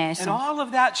propósito tiene And eso? all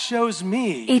of that shows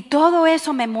me Y todo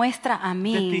eso me muestra a that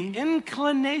mí the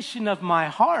inclination of my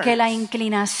heart que la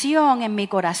inclinación en mi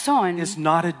corazón is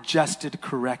not adjusted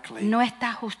correctly. no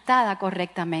está ajustada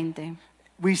correctamente.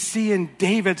 We see in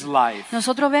David's life,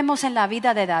 Nosotros vemos en la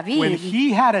vida de when David,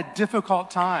 he had a difficult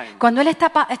time, cuando él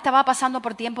estaba pasando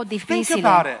por tiempos difíciles.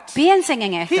 about it. Piensen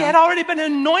en esto. he had already been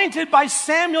anointed by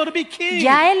Samuel to be king.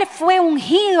 Ya él fue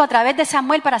ungido a través de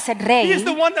Samuel para ser He's rey. the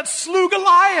one that slew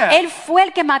Goliath. Él fue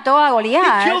el que mató a He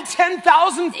Goliat killed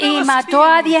 10,000 y mató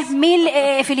a Philistines.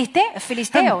 10,000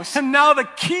 filisteos. And now the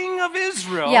king of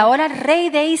Israel, Y ahora el rey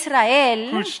de who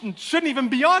Israel, shouldn't even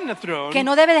be on the throne, que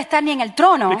no debe de estar ni en el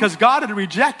trono, because God had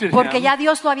rejected porque him, ya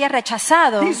Dios lo había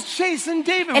rechazado. he's chasing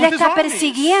David Él with his está armies.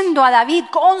 persiguiendo a David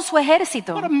con su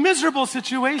ejército. What a miserable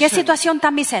situation. Qué situación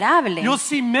tan miserable. You'll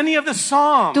see many of the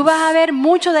Psalms Tú vas a ver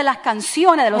mucho de las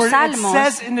canciones, de los where it salmos,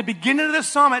 says in the beginning of the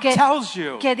Psalm, it tells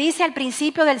you. que dice al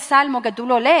principio del salmo que tú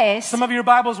lo lees. Some of your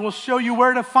Bibles will show you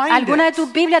where to find Alguna de it.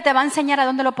 tus Biblias te va a enseñar a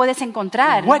dónde lo puedes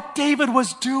encontrar. What David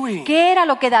was doing ¿Qué era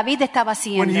lo que David estaba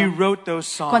when he haciendo wrote those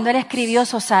Psalms. cuando él escribió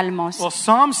esos salmos? Well,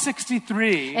 Psalm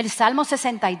 63, El Salmo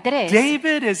 63.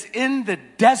 David is in the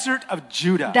desert of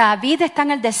Judah, David está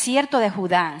en el desierto de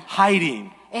Judá.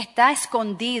 hiding. Está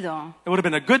escondido. It would have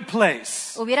been a good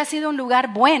place Hubiera sido un lugar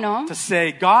bueno to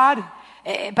say, God,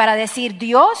 para decir,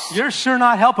 Dios, you're sure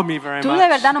not helping me very tú de much.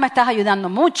 verdad no me estás ayudando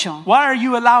mucho. Why are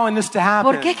you allowing this to happen?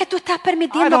 ¿Por qué es que tú estás I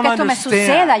permitiendo don't que esto me understand.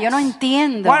 suceda? Yo no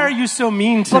entiendo. Why are you so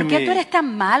mean to ¿Por me? qué tú eres It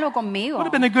tan malo conmigo? would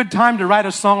have been a good time to write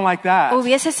a song like that.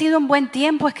 Hubiese sido un buen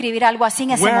tiempo escribir algo así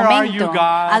en ese Where are momento. you, God?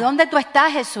 ¿A dónde tú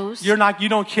estás, Jesús? You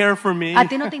don't care for me. A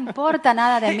ti no te importa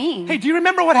nada de mí. Hey, do you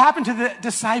remember what happened to the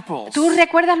disciples? ¿Tú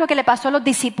recuerdas lo que le pasó a los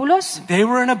discípulos? They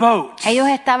were in a boat Ellos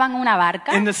estaban en una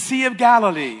barca in the Sea of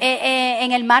Galilee,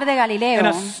 en el mar de Galileo and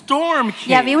a storm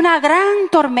y había came. una gran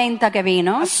tormenta que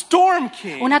vino, A storm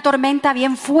came. una tormenta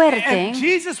bien fuerte, And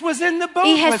Jesus was in the boat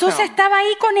y with Jesús them. estaba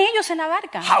ahí con ellos en la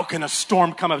barca. How can a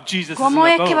storm come if Jesus is in ¿Cómo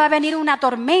the es que va a boat? venir una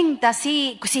tormenta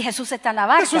si Jesús está en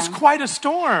la This was barca? quite a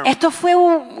storm. Esto fue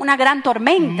una gran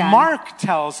tormenta. Mark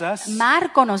tells us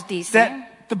Marco nos dice that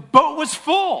the boat was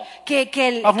full.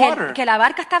 Of water. que la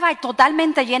barca estaba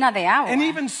totalmente llena de agua. And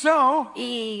even so,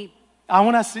 Y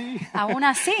aún así, aún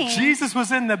así, Jesus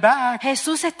was in the back,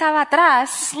 Jesús estaba atrás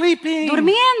sleeping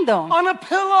durmiendo on a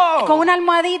pillow. con una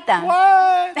almohadita.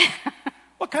 What?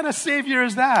 What kind of savior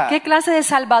is that? ¿Qué clase de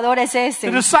salvador es The ese?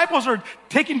 disciples are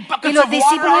taking Y buckets los of water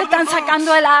discípulos out of the están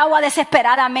sacando boat. el agua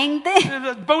desesperadamente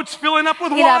The boat's filling up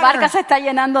with y la barca water. se está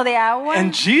llenando de agua.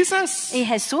 And Jesus, Y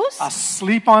Jesús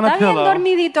asleep on a está bien pillow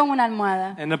dormidito en una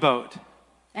almohada in the boat.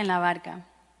 en la barca.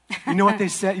 You know what they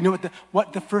said? You know what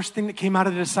the first thing that came out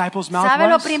of the disciples' mouth ¿Sabe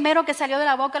lo was? primero que salió de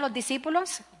la boca de los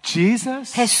discípulos?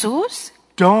 Jesus, Jesús,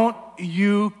 don't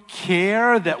you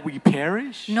care that we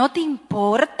perish? ¿no te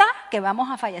importa que vamos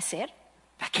a fallecer?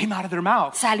 That came out of their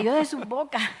mouth. Salió de su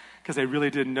boca. Because they really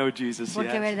didn't know Jesus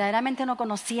Porque yet. verdaderamente no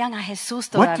conocían a Jesús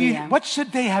What todavía. should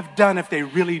they have done if they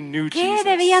really knew ¿Qué Jesus?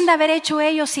 debían de haber hecho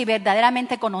ellos si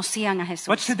verdaderamente conocían a Jesús?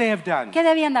 What should they have done? ¿Qué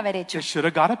debían de haber hecho? They should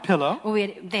have got a pillow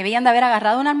Debían de haber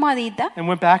agarrado una almohadita and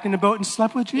went back in the boat and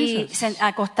slept with y Jesus.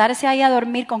 acostarse ahí a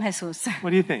dormir con Jesús. What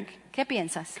do you think? ¿Qué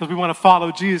piensas? Because we want to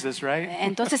follow Jesus, right?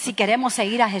 Entonces, si queremos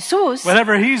seguir a Jesús,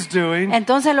 Whatever he's doing,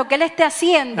 entonces lo que Él esté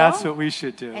haciendo, that's what we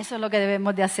should do. eso es lo que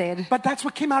debemos de hacer. But that's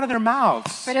what came out of their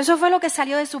mouths. Pero eso fue lo que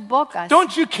salió de sus bocas.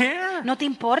 Don't you care? ¿No te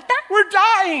importa? We're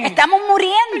dying. Estamos And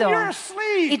muriendo. you're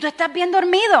asleep. Y tú estás bien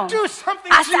dormido. Do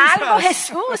something, Haz algo, Jesus.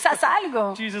 Jesús, haz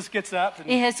algo. Jesus gets up and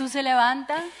Y Jesús se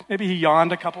levanta. maybe he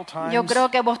yawned a couple times. Yo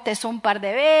creo que bostezó un par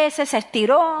de veces, se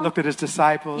estiró Looked at his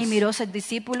disciples. y miró a sus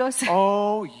discípulos.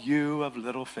 Oh, you of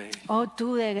little faith. Oh,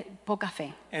 tú de poca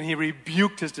fe. And he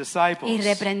rebuked his disciples. Y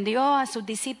reprendió a sus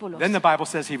discípulos. Then the Bible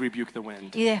says he rebuked the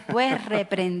wind. Y después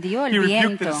reprendió el He rebuked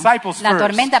the viento, disciples la first.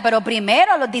 tormenta, pero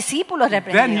primero a los discípulos Then he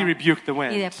reprendió. rebuked the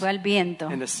wind. Y después el viento.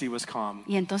 And the sea was calm.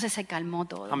 Y entonces se calmó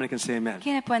todo. How many can say amen?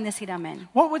 ¿Quiénes pueden decir amén?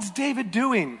 What was David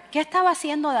doing ¿Qué estaba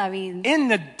haciendo David in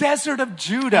the desert of en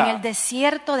el Judah?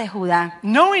 desierto de Judá?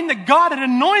 Knowing that God had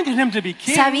anointed him to be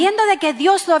king, Sabiendo de que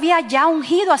Dios lo había ya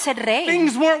ungido a ser rey.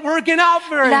 things weren't working out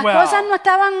very Las cosas well. no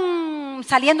estaban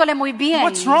saliéndole muy bien.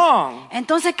 What's wrong?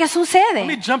 Entonces, ¿qué Let me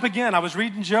sucede? jump again. I was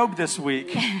reading Job this week.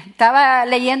 Estaba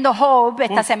leyendo Job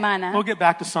esta semana. We'll get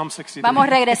back to Psalm 63. Vamos a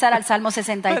regresar al Salmo But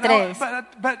 63.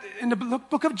 in the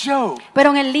book of Job,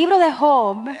 Pero en el libro de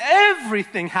Job,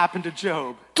 everything happened to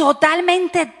Job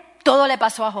totalmente todo le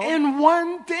pasó a Job. in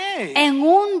one day. En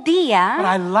un But día,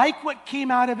 I like what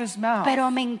came out of his mouth.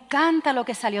 pero me encanta lo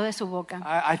que salió de su boca.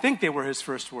 I think they were his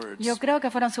first words. Yo creo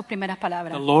que fueron sus primeras The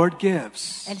palabras. Lord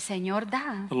gives, El Señor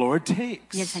da the Lord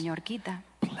takes. y el Señor quita.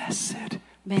 Blessed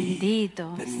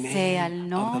Bendito be the name sea el of the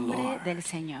nombre Lord. del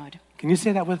Señor. Can you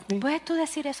say that with me? ¿Puedes tú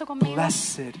decir eso conmigo?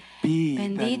 Blessed be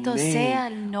Bendito the sea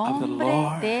name el of the nombre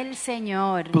Lord. del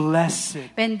Señor.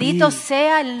 Blessed Bendito be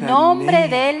sea el the nombre name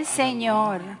del of the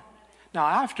Señor. Lord. Now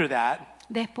after that,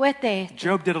 Después de esto,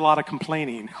 Job did a lot of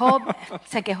complaining. Job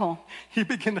se quejó.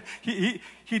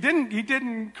 He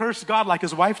didn't curse God like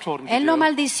his wife told him to Él no do.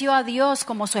 maldició a Dios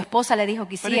como su esposa le dijo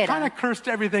que But he kind hiciera. of cursed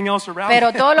everything else around Pero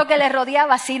him. todo lo que le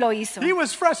rodeaba sí lo hizo. He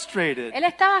was frustrated, Él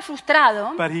estaba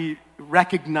frustrado, but he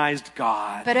recognized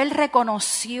God. pero él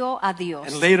reconoció a Dios.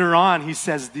 And later on, he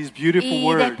says these beautiful Y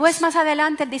words. después, más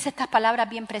adelante, él dice estas palabras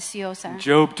bien preciosas.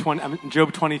 Job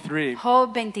 23.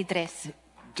 Job 23.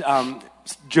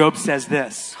 Job says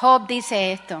this. Job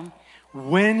dice esto.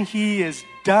 When he is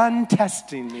done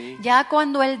testing me, Ya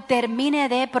cuando él termine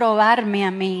de probarme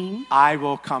a mí, I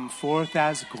will come forth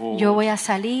as gold. yo voy a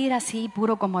salir así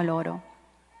puro como el oro.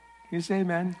 Can you say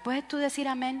amen? ¿Puedes tú decir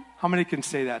amén? How many can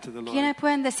say that to the Lord? ¿Quiénes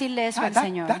pueden decirle eso al That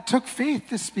Señor? took faith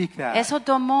to speak that. Eso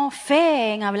tomó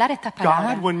fe en hablar estas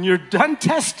palabras. God, when you're done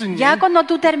testing Ya me, cuando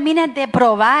tú termines de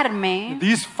probarme,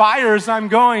 these fires I'm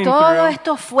going todos through,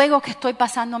 estos fuegos que estoy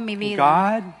pasando en mi vida,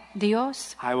 God,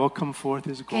 Dios, I will come forth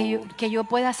as gold. que yo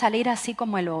pueda salir así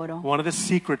como el oro. One of the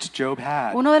secrets Job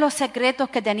had, Uno de los secretos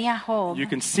que tenía Job, you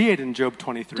can see it in Job tú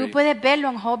 23, puedes verlo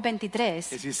en Job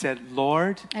 23. is he said,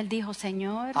 Lord, Él dijo,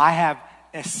 Señor, I have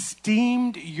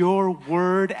esteemed your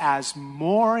word as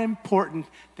more important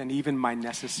than even my yo he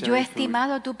necessary food.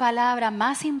 estimado tu palabra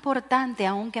más importante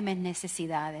aún que mis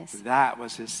necesidades. That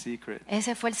was his secret.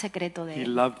 Ese fue el secreto de He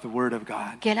él, loved the word of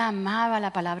God. que él amaba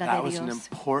la palabra That de was an Dios.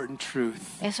 important truth.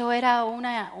 Eso era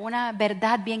una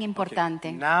verdad bien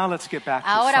importante. Now let's get back to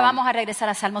Ahora Psalm. vamos a regresar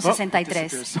a Salmo Oh, it 63.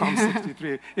 disappeared. Psalm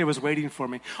 63. It was waiting for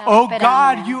me. Estaba Oh God,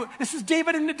 esperando. this is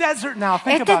David in the desert now.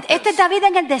 Think about Este es this. David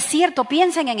en el desierto,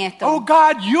 piensen en esto. Oh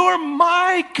God, you're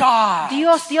my God.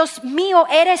 Dios, Dios mío,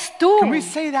 eres tú. Can we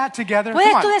say that together?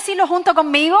 ¿Puedes Come tú on. decirlo junto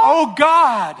conmigo? Oh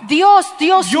God, Dios,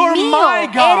 Dios you're mío, my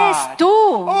God. eres tú.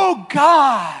 Oh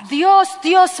God, Dios,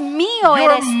 Dios mío,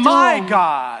 you're eres my tú.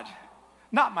 God.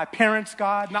 Not my parents'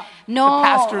 God, not No, the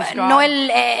pastor's God. no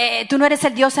tú no eres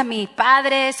el Dios de mis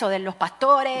padres o de los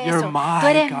pastores. You're o- my tú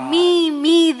eres God.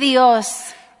 mi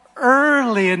Dios.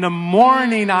 Early in the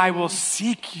morning I will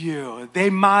seek you. De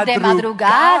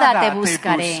madrugada te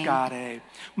buscaré. buscaré.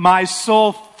 My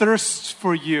soul thirsts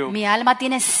for you. Mi alma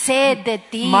tiene sed de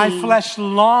ti. My flesh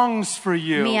longs for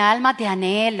you. Mi alma te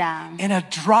anhela. In a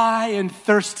dry and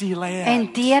thirsty land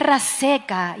En tierra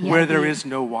seca y where there ardida, is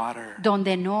no water.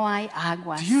 donde no hay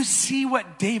aguas. Do you see what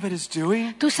David is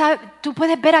doing? Tú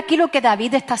puedes ver aquí lo que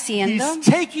David está haciendo. He's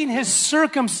taking his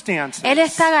circumstances, Él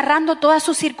está agarrando todas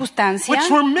sus circunstancias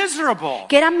which were miserable,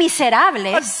 que eran a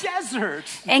miserables. desert,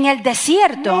 En el no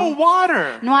desierto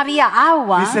water. no había He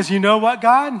agua. says, you know what,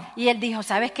 God? God? Y él dijo,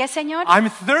 ¿sabes qué, Señor? I'm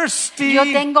thirsty. Yo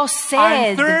tengo sed.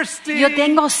 I'm thirsty. Yo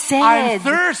tengo sed. I'm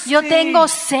thirsty Yo tengo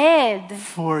sed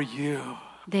for you.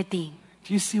 de ti.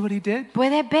 Do you see what he did?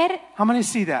 ¿Puedes ver? How many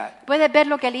see that? ¿Puedes ver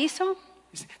lo que él hizo?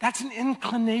 That's an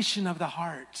inclination of the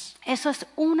heart. Eso es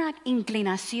una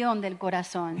inclinación del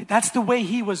corazón. That's the way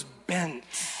he was bent.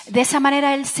 De esa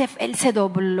manera él se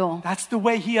dobló. That's the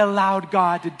way he allowed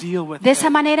God to deal with De esa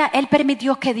him. manera él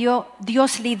permitió que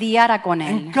Dios lidiara con él.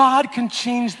 And God can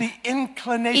change the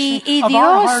inclination Y of our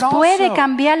Dios heart puede also.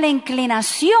 cambiar la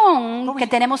inclinación que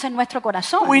tenemos en nuestro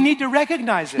corazón. We need to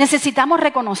recognize it. Necesitamos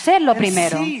reconocerlo And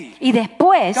primero. see. Y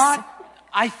después, God,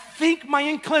 I think my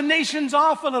inclination's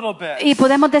off a little bit. y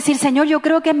podemos decir, Señor, yo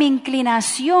creo que mi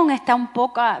inclinación está un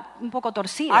poco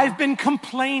torcida. I've been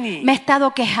complaining. Me he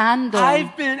estado quejando.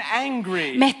 I've been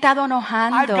angry. Me he estado I've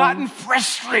enojando. gotten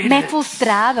frustrated. Me he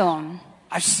frustrado.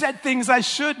 I've said things I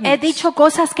shouldn't. He dicho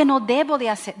cosas que no debo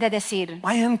de decir.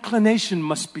 My inclination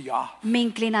must be off. Mi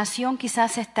inclinación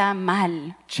quizás está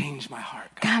mal. Change my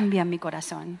heart. Cambia mi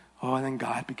corazón. Oh, and then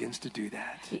God begins to do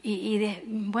that.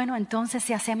 Bueno, entonces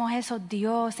si hacemos eso,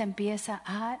 Dios empieza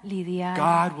a lidiar.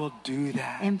 God will do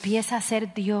that. Empieza a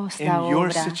ser Dios In la your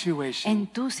obra situation, en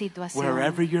tu situación.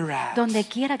 wherever you're at, Donde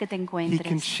quiera que te He can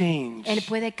encuentres, change Él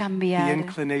puede the cambiar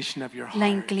inclination of your la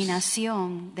heart.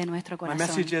 inclinación de nuestro My corazón.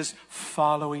 message is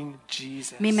following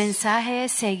Jesus. Mi mensaje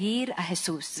es seguir a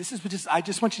Jesús. This is I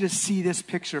just want you to see this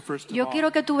picture first of Yo all.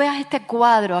 quiero que tú veas este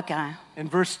cuadro acá, In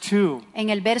verse 2. en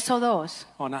el verso 2.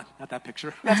 Oh, not that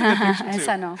picture. That's a good picture too.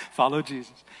 Esa no. Follow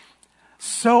Jesus.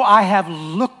 So I have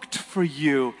looked for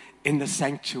you in the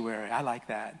sanctuary. I like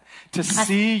that. To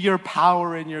see your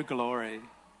power and your glory.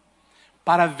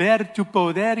 Para ver tu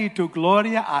poder y tu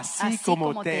gloria, así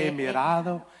como te he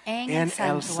mirado en el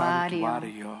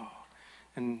santuario.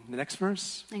 And the next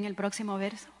verse. En el próximo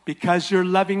verso. Because your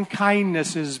loving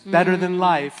kindness is better than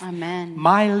life, Amen.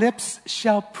 my lips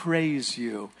shall praise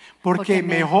you. Porque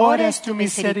mejor es tu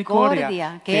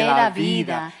misericordia que la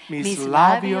vida. Mis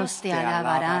labios te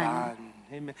alabarán.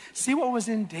 Amen. See what was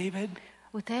in David?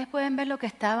 Ustedes pueden ver lo que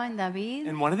estaba en David.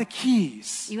 And one of the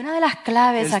keys Y una de las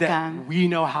claves is acá that we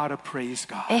know how to praise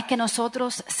God. es que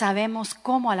nosotros sabemos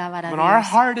cómo alabar a When our Dios.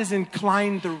 heart is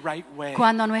inclined the right way,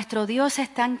 Cuando nuestro Dios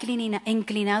está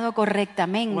inclinado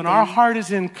correctamente, when our heart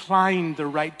is inclined the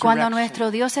right cuando direction,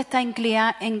 nuestro Dios está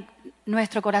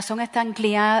nuestro corazón está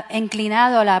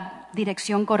inclinado a la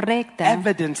dirección correcta,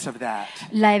 evidence of that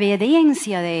la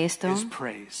evidencia de esto is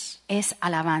praise, es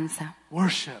alabanza.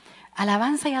 worship,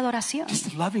 Alabanza y adoración.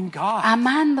 just loving God.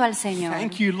 Amando al Señor.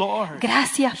 Thank you, Lord.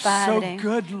 Gracias, Padre. So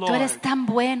good, Lord. Tú eres tan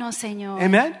bueno, Señor.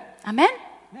 Amen? Amén.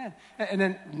 Yeah. And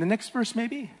then the next verse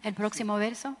maybe? El próximo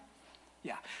verso.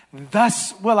 Yeah.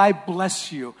 Thus will I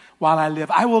bless you while I live.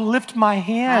 I will lift my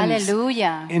hands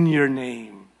Aleluya. in your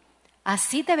name.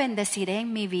 Así te bendeciré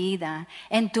en mi vida.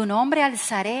 En tu nombre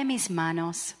alzaré mis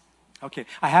manos. Okay,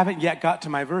 I haven't yet got to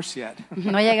my verse yet.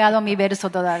 No he llegado a mi verso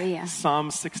todavía.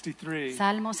 Psalm 63.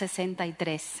 Salmo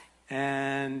 63.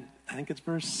 And I think it's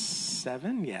verse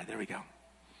 7. Yeah, there we go.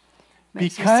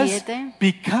 Verso 7.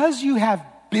 Because you have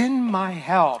been my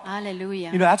help.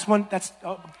 Aleluya. You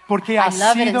know, porque I has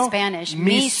love it in sido Spanish. mi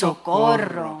Mi socorro.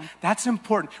 socorro. That's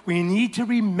important. We need to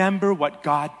remember what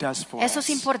God does for Eso us.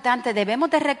 es importante.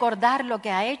 Debemos de recordar lo que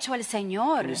ha hecho el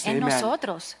Señor Can you say en amen?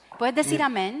 nosotros. ¿Puedes decir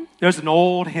amén? There's an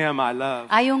old hymn I love.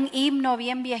 Hay un himno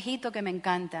bien viejito que me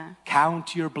encanta. Count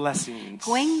your blessings.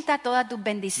 Cuenta todas tus Name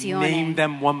bendiciones.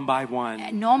 them one by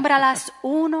one. Nómbralas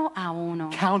uno a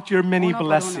uno. Count your many Uno por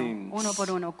blessings. uno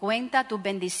por uno. Cuenta tus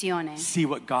bendiciones. See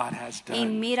what God has Y done.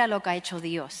 mira lo que ha hecho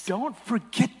Dios. Don't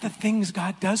forget the things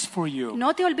God does for you.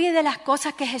 No te olvides de las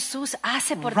cosas que Jesús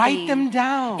hace por Write ti. them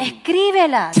down.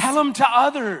 Escríbelas. Tell them to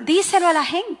others. Díselo a la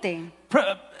gente.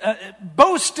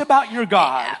 Boast about your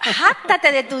God.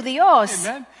 Jáctate de tu Dios.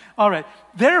 Amen. All right.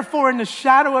 Therefore, in the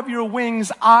shadow of your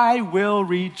wings, I will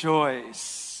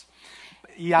rejoice.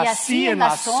 Y así en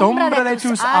la sombra de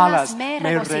tus alas me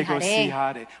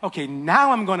regocijaré. Okay,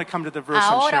 now I'm going to come to the verse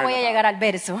I'm Ahora sharing voy a about. llegar al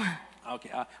verso. Okay,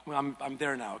 I'm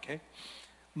there now, okay?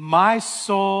 My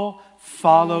soul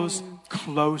follows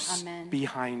close Amen.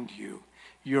 behind you.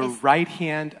 Your right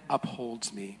hand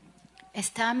upholds me.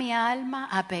 Está mi alma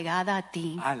apegada a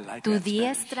ti. I like Tu that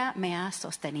diestra me ha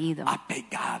sostenido.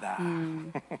 Apegada.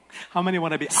 How many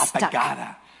want to be Stuck.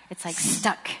 apegada? It's like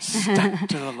stuck. Stuck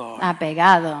to the Lord.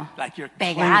 Apegado. Like you're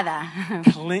Pegada.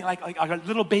 like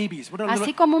little babies. What are Así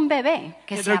little, como un bebé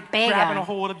que se they're grabbing a apega,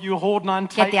 hold of you, holding on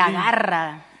que te tightly.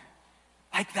 agarra.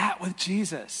 Like that with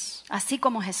Jesus. Así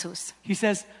como Jesús. He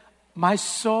says, my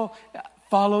soul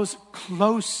follows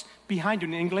close behind you.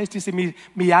 En inglés dice,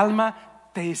 mi alma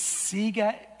te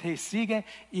sigue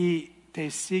y te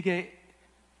sigue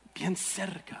bien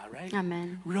cerca, right?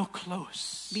 Amén. Real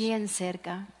close. Bien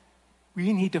cerca.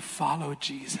 We need to follow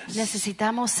Jesus.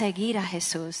 Necesitamos seguir a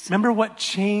Jesús. Remember what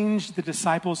changed the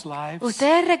disciples' lives?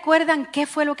 ¿Ustedes recuerdan qué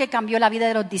fue lo que cambió la vida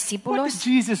de los What did discípulos?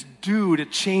 Jesus do to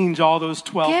change all those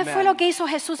 12 ¿Qué men? fue lo que hizo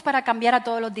Jesús para cambiar a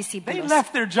todos los They discípulos?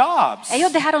 left their jobs.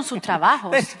 Ellos dejaron sus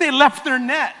trabajos. They left their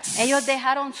nets. Ellos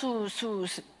dejaron sus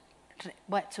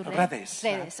redes.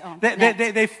 redes. Oh,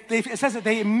 It says that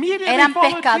they immediately Eran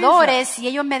followed pescadores y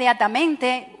ellos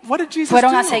inmediatamente Jesus. What did Jesus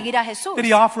fueron do? a seguir a Jesús. Did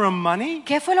he offer them money?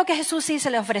 ¿Qué fue lo que Jesús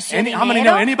hizo? ¿Le ofreció How many know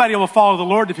dinero? anybody will follow the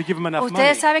Lord if you give them enough money?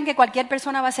 Ustedes saben que cualquier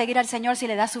persona va a seguir al Señor si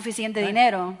le da suficiente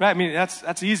dinero. Right? I mean,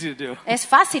 that's easy to do. Es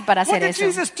fácil para What hacer did eso.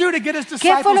 Jesus do to get his ¿Qué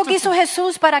disciples fue lo que to- hizo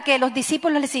Jesús para que los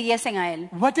discípulos le siguiesen a él?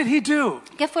 What did he do?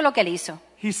 ¿Qué fue lo que él hizo?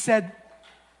 He said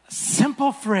a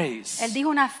simple phrase. Él dijo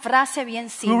una frase bien Who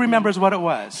simple. remembers what it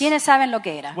was? ¿Quiénes saben lo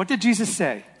que era? What did Jesus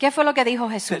say? ¿Qué fue lo que dijo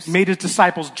That Jesús? made his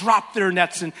disciples drop their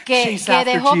nets and Que chase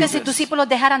after dejó que sus Jesus. discípulos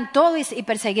dejaran todo y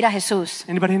perseguir a Jesús.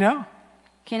 Anybody know?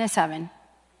 ¿Quiénes saben?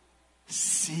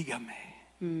 Sígame.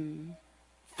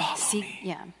 Follow Seek, me.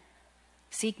 yeah.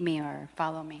 Seek me or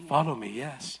follow me. Follow me,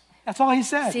 yes. That's all he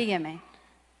said. Sígueme.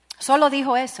 Solo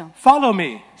dijo eso. Follow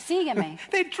me. Sígueme.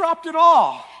 They dropped it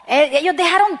all. Ellos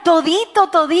dejaron todito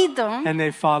And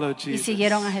they followed y Jesus.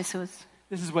 siguieron a Jesús.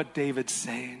 This is what David's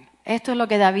saying. Esto es lo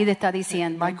que David está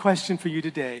diciendo. My question for you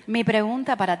today, Mi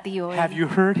pregunta para ti hoy. have you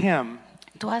heard him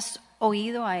 ¿Tú has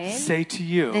oído a él say to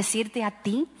you, decirte a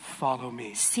ti? follow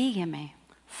me, Sígueme.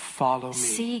 follow me?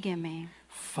 Sígueme.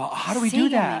 How do we do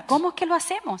Sígueme. that? ¿Cómo es que lo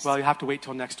hacemos? Well, you have to wait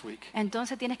till next week.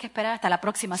 Entonces tienes que esperar hasta la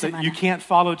próxima So semana. you can't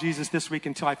follow Jesus this week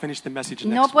until I finish the message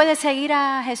No next week. puedes seguir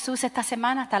a Jesús esta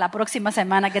semana hasta la próxima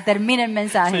semana que termine el So you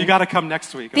mensaje. got to come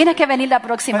next week. Tienes que venir la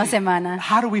próxima But semana.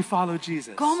 How do we follow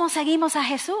Jesus? ¿Cómo seguimos a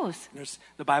Jesús?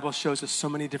 The Bible shows us so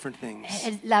many different things.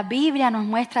 La Biblia nos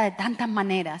muestra de tantas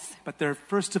maneras. But there,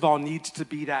 first of all, needs to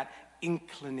be that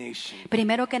inclination,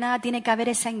 Primero que nada tiene que haber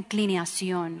esa a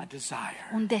inclinación, desire.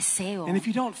 un deseo. And if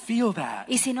you don't feel that,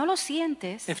 Y si no lo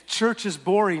sientes, if church is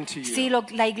boring to si you,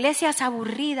 la iglesia es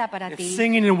aburrida para if ti,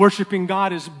 singing and worshiping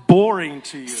God is boring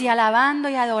to si you, alabando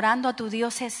y adorando a tu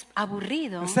Dios es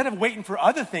aburrido, instead of waiting for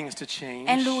other things to change,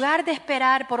 en lugar de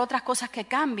esperar por otras cosas que bring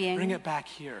cambien, it back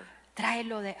here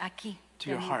tráelo de aquí. to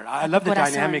your de- heart. a I tu love the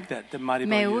corazón. dynamic that Maribel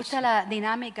Me used. gusta la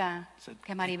dinámica So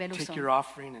que Maribel usó. take your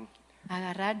offering and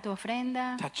Agarrar tu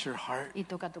ofrenda touch your heart. y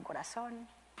toca tu corazón.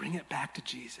 Bring it back to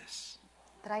Jesus,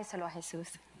 Tráeselo a Jesús,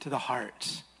 to the heart,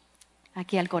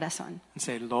 aquí al corazón. and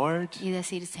say, Lord, Y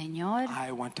decir, Señor,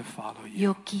 I want to follow you.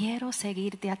 yo quiero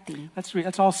seguirte a ti.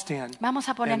 Let's all stand. Vamos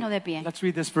a ponernos And de pie. Let's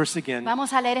read this verse again.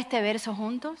 Vamos a leer este verso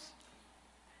juntos.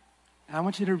 I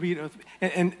want you to read it with me.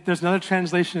 And there's another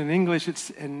translation in English. Hay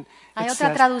it otra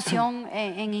says, traducción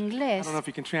en I inglés. don't know if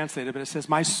you can translate it, but it says,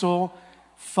 my soul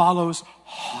follows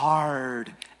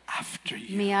hard after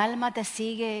you. Mi alma te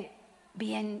sigue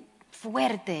bien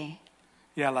fuerte,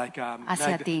 Yeah, like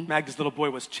Hacia ti. Magda's little boy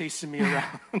was chasing me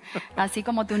around. así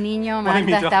como tu niño Ay,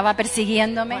 mi Magda Dios. estaba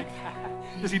persiguiéndome.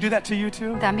 Does he do that to you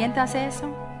too? ¿También te hace eso?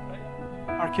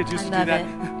 Our kids I used to do love that.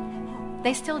 it.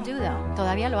 They still do though.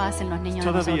 Todavía lo hacen los niños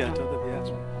de Todavía, nosotros. todavía.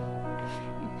 That's right.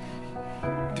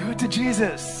 Do it to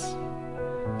Jesus.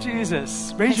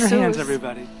 Jesus. Raise your hands, Jesús.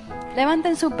 everybody.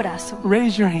 Levanten su brazo.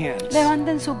 Raise your hands.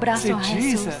 Levanten su brazo Say, a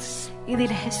Jesús. Jesus. Y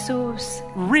dile, Jesús,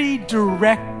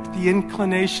 Redirect the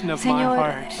inclination of my Señor,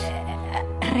 heart.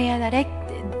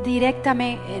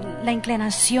 Diréctame la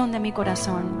inclinación de mi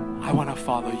corazón. I want to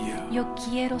follow you. Yo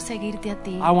quiero seguirte a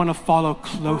ti. I want to follow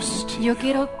close to you. Yo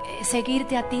quiero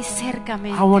seguirte a ti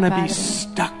cercamente, I want to be Padre.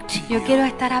 stuck to Yo you. quiero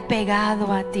estar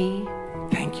apegado a ti.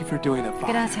 Thank you for doing it,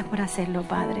 Father. Gracias por hacerlo,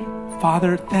 Padre.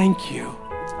 Father, thank you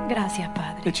Gracias,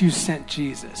 Padre, that you sent que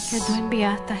Jesus tú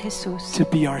enviaste a Jesús to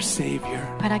be our Savior.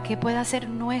 para que pueda ser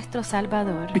nuestro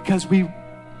Salvador. Because we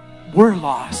were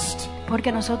lost,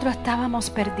 Porque nosotros estábamos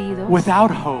perdidos,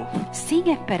 without hope, sin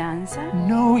esperanza,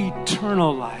 no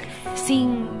eternal life.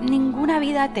 sin ninguna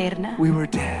vida eterna. We were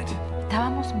dead.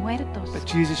 Estábamos muertos. But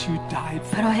Jesus, you died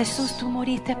for Pero us Jesús, tú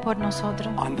moriste por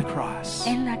nosotros on the cross.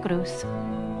 en la cruz.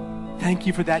 Thank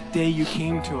you for that day you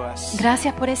came to us.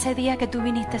 Gracias por ese día que tú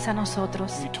viniste a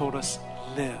nosotros You told us,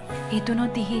 live, y tú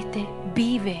nos dijiste,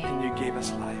 vive, and you gave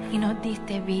us life. y nos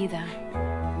diste vida.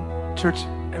 Church,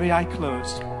 every eye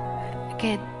closed.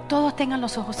 Que todos tengan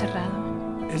los ojos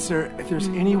cerrados. If there's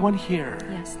anyone here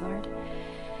Yes, Lord.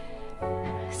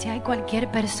 Si hay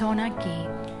cualquier persona aquí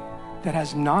that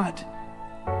has not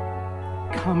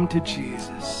come to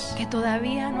Jesus, que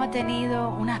todavía no ha tenido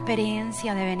una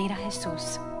experiencia de venir a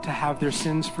Jesús, to have their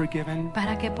sins forgiven,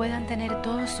 para que puedan tener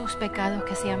todos sus pecados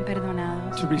que sean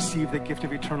perdonados, to receive the gift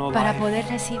of eternal para life. poder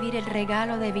recibir el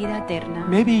regalo de vida eterna.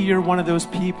 Maybe you're one of those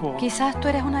people Quizás tú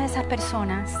eres una de esas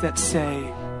personas that say,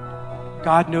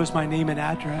 God knows my name and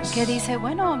address. que dice,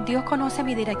 bueno, Dios conoce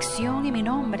mi dirección y mi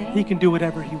nombre. He can do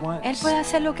whatever He Él wants. puede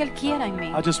hacer lo que Él quiera en mí.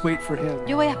 I'll just wait for Him.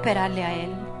 Yo voy a esperarle a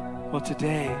Él. Well,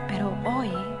 today, Pero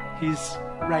hoy, He's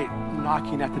right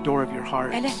knocking at the door of your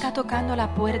heart. Él está tocando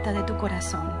la puerta de tu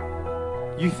corazón.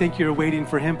 You think you're waiting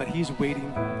for Him, but He's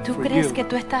waiting Tú for crees you. que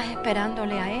tú estás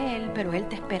esperándole a Él, pero Él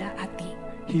te espera a ti.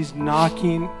 He's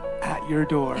knocking at your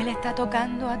door. Él está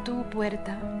tocando a tu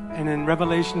puerta. And in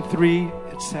Revelation 3,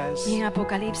 it says, Y en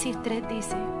Apocalipsis 3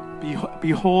 dice,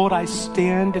 Behold, I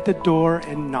stand at the door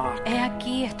and knock. he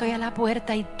aquí estoy a la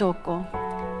puerta y toco.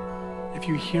 If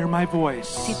you hear my voice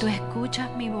Si tú escuchas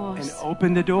mi and voz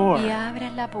open the door, y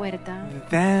abres la puerta,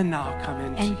 then I'll come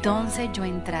into you. entonces yo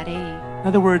entraré. In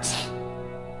other words,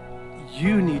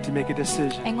 you need to make a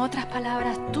decision. En otras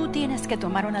palabras, tú tienes que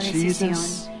tomar una decisión.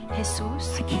 Jesus,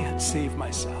 Jesús, I can't save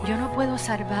myself. yo no puedo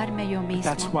salvarme yo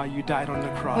That's mismo. why you died on the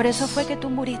cross. Por eso fue que tú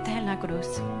muriste en la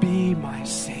cruz. Be my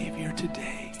Savior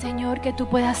today. Señor, que tú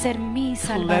puedas ser mi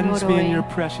Salvador Cleanse me in hoy. your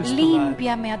precious blood.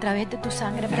 Límpiame a través de tu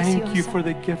sangre Thank you for preciosa.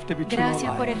 the gift of eternal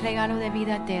Gracias por el life. regalo de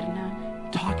vida eterna.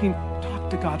 Talk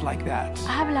to God like that.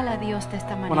 Háblale a Dios de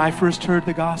esta When I manera. first heard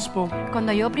the gospel,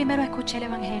 Cuando yo primero escuché el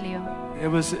Evangelio, it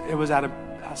was at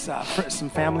some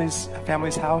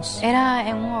family's house. era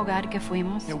en un hogar que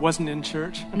fuimos. It wasn't in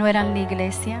church. No era en la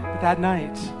iglesia, But that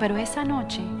night, pero esa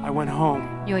noche I went home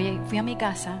yo fui a mi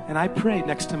casa and I prayed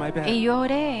next to my y bed. yo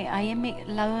oré ahí en mi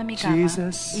lado de mi cama.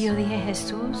 Jesus, Y yo dije,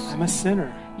 Jesús, I'm a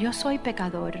sinner. yo soy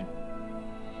pecador.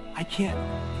 I can't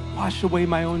wash away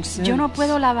my own sins. Yo no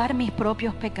puedo lavar mis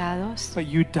propios pecados, But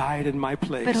you died in my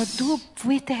place pero tú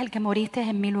fuiste el que moriste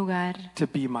en mi lugar to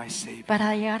be my Savior.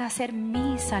 para llegar a ser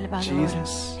mi Salvador.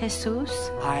 Jesus, Jesús,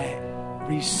 I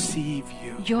receive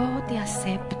you. yo te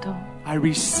acepto. I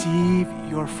receive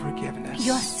your forgiveness.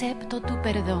 Yo acepto tu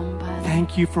perdón, Padre.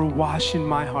 Thank you for washing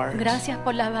my heart Gracias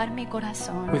por lavar mi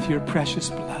corazón with your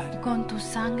precious blood. con tu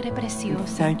sangre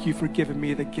preciosa. Thank you for giving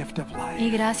me the gift of Y life.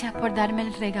 gracias por darme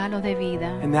el regalo de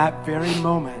vida. In that very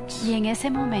moment, Y en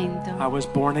ese momento I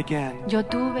was born again. yo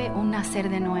tuve un nacer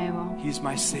de nuevo. He's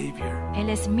my Savior. Él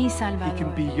es mi He Salvador.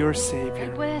 can be your Él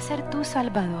Savior. puede ser tu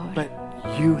Salvador. But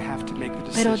you have to make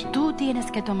the Pero decision. tú tienes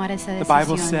que tomar esa The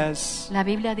Bible decisión. says, La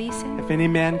Biblia dice, if any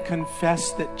man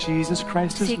confess that Jesus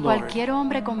Christ is si Lord cualquier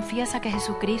hombre confiesa que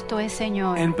Jesucristo es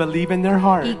Señor and believe in their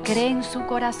heart y cree en su that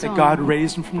corazón God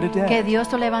raised him from the que dead,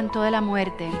 Dios lo levantó de la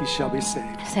muerte, he shall be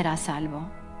saved. será salvo.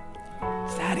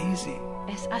 It's that easy.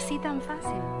 Es así tan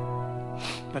fácil.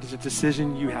 But it's a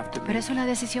decision you have to Pero make. es una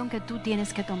decisión que tú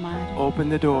tienes que tomar. Open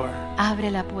the door. Abre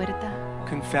la puerta.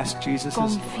 Confess Jesus as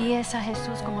Lord. Confiesa a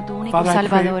Jesús como tu único Father,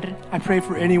 Salvador. I pray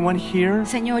for anyone here,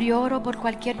 Señor, yo oro por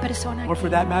cualquier persona or aquí, for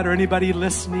that matter, anybody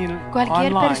listening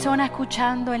cualquier online persona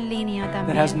escuchando en línea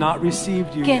that has también, not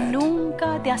received you que yet.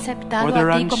 nunca te ha Or aceptado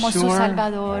they're a ti como su unsure.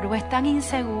 Salvador o están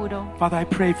inseguros. Father, I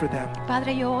pray for them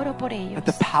Padre, yo oro por ellos. that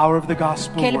the power of the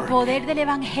gospel Que el work poder del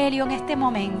Evangelio en este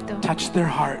momento touch their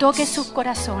hearts. toque sus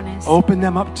corazones, Open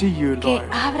them up to you, que Lord,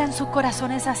 abran sus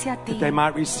corazones hacia ti, that they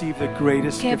might receive the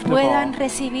greatest que gift of puedan all,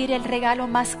 recibir el regalo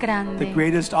más the grande,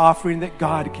 greatest offering that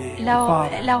God gave, the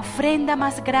Father, la ofrenda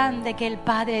más grande que el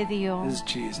Padre dio. is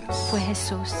Jesus. Fue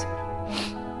Jesús.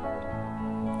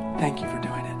 Thank you for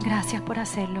doing it. Gracias por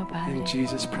hacerlo, Padre. In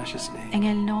Jesus' precious name. En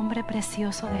el nombre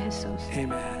precioso de Jesús.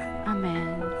 Amen.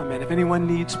 Amén. Amen. If anyone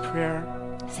needs prayer,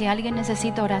 Si alguien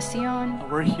necesita oración,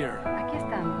 we're here. aquí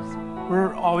estamos.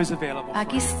 We're always available.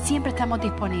 Aquí siempre estamos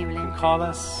disponibles. Call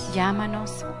us.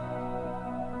 Llámanos,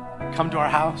 Come to our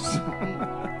house.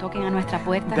 toquen a nuestra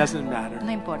puerta. Doesn't matter.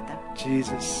 No importa.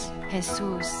 Jesus.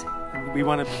 Jesús, And we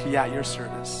want to be at your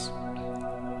service.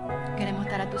 queremos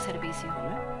estar a tu servicio.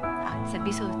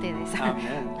 Servicio de ustedes.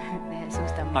 Amen. De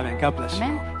Jesús también. Amen. God bless you.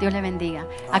 Amén. Dios le bendiga.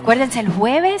 Acuérdense el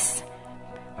jueves,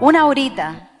 una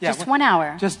horita. Yeah, Just 1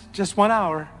 hour. Just 1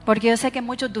 hour. Porque yo sé que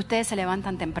muchos de ustedes se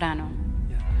levantan temprano.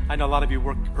 Yeah. I know a lot of you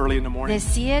work early in the morning. De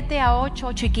 7 a 8,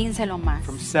 8 y 15 lo más.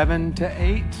 From 7 to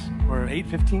 8 or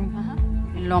 8:15. Ajá.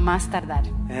 Lo más tardar.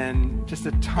 And just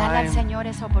a Dale al time Señor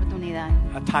esa oportunidad.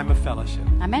 of fellowship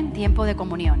Amén. Tiempo de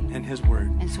comunión in His Word.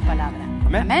 en su palabra.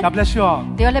 Amen. Amén. God bless you all.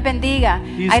 Dios les bendiga.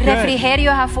 He's Hay good.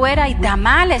 refrigerios afuera y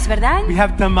tamales, ¿verdad? We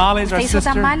have tamales. Our ¿Usted hizo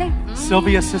sister, tamales?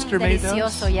 Sylvia's sister, made those.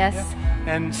 Delicioso, yes.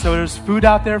 Yeah. And so there's food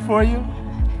out there for you.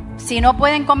 Si no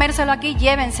pueden comérselo aquí,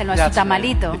 llévenselo a su That's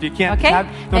tamalito. right. If you can't ¿Ok? don't have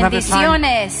the time,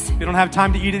 Bendiciones. if you don't have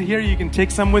time to eat it here, you can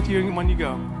take some with you when you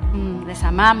go. Les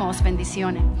amamos.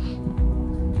 Bendiciones.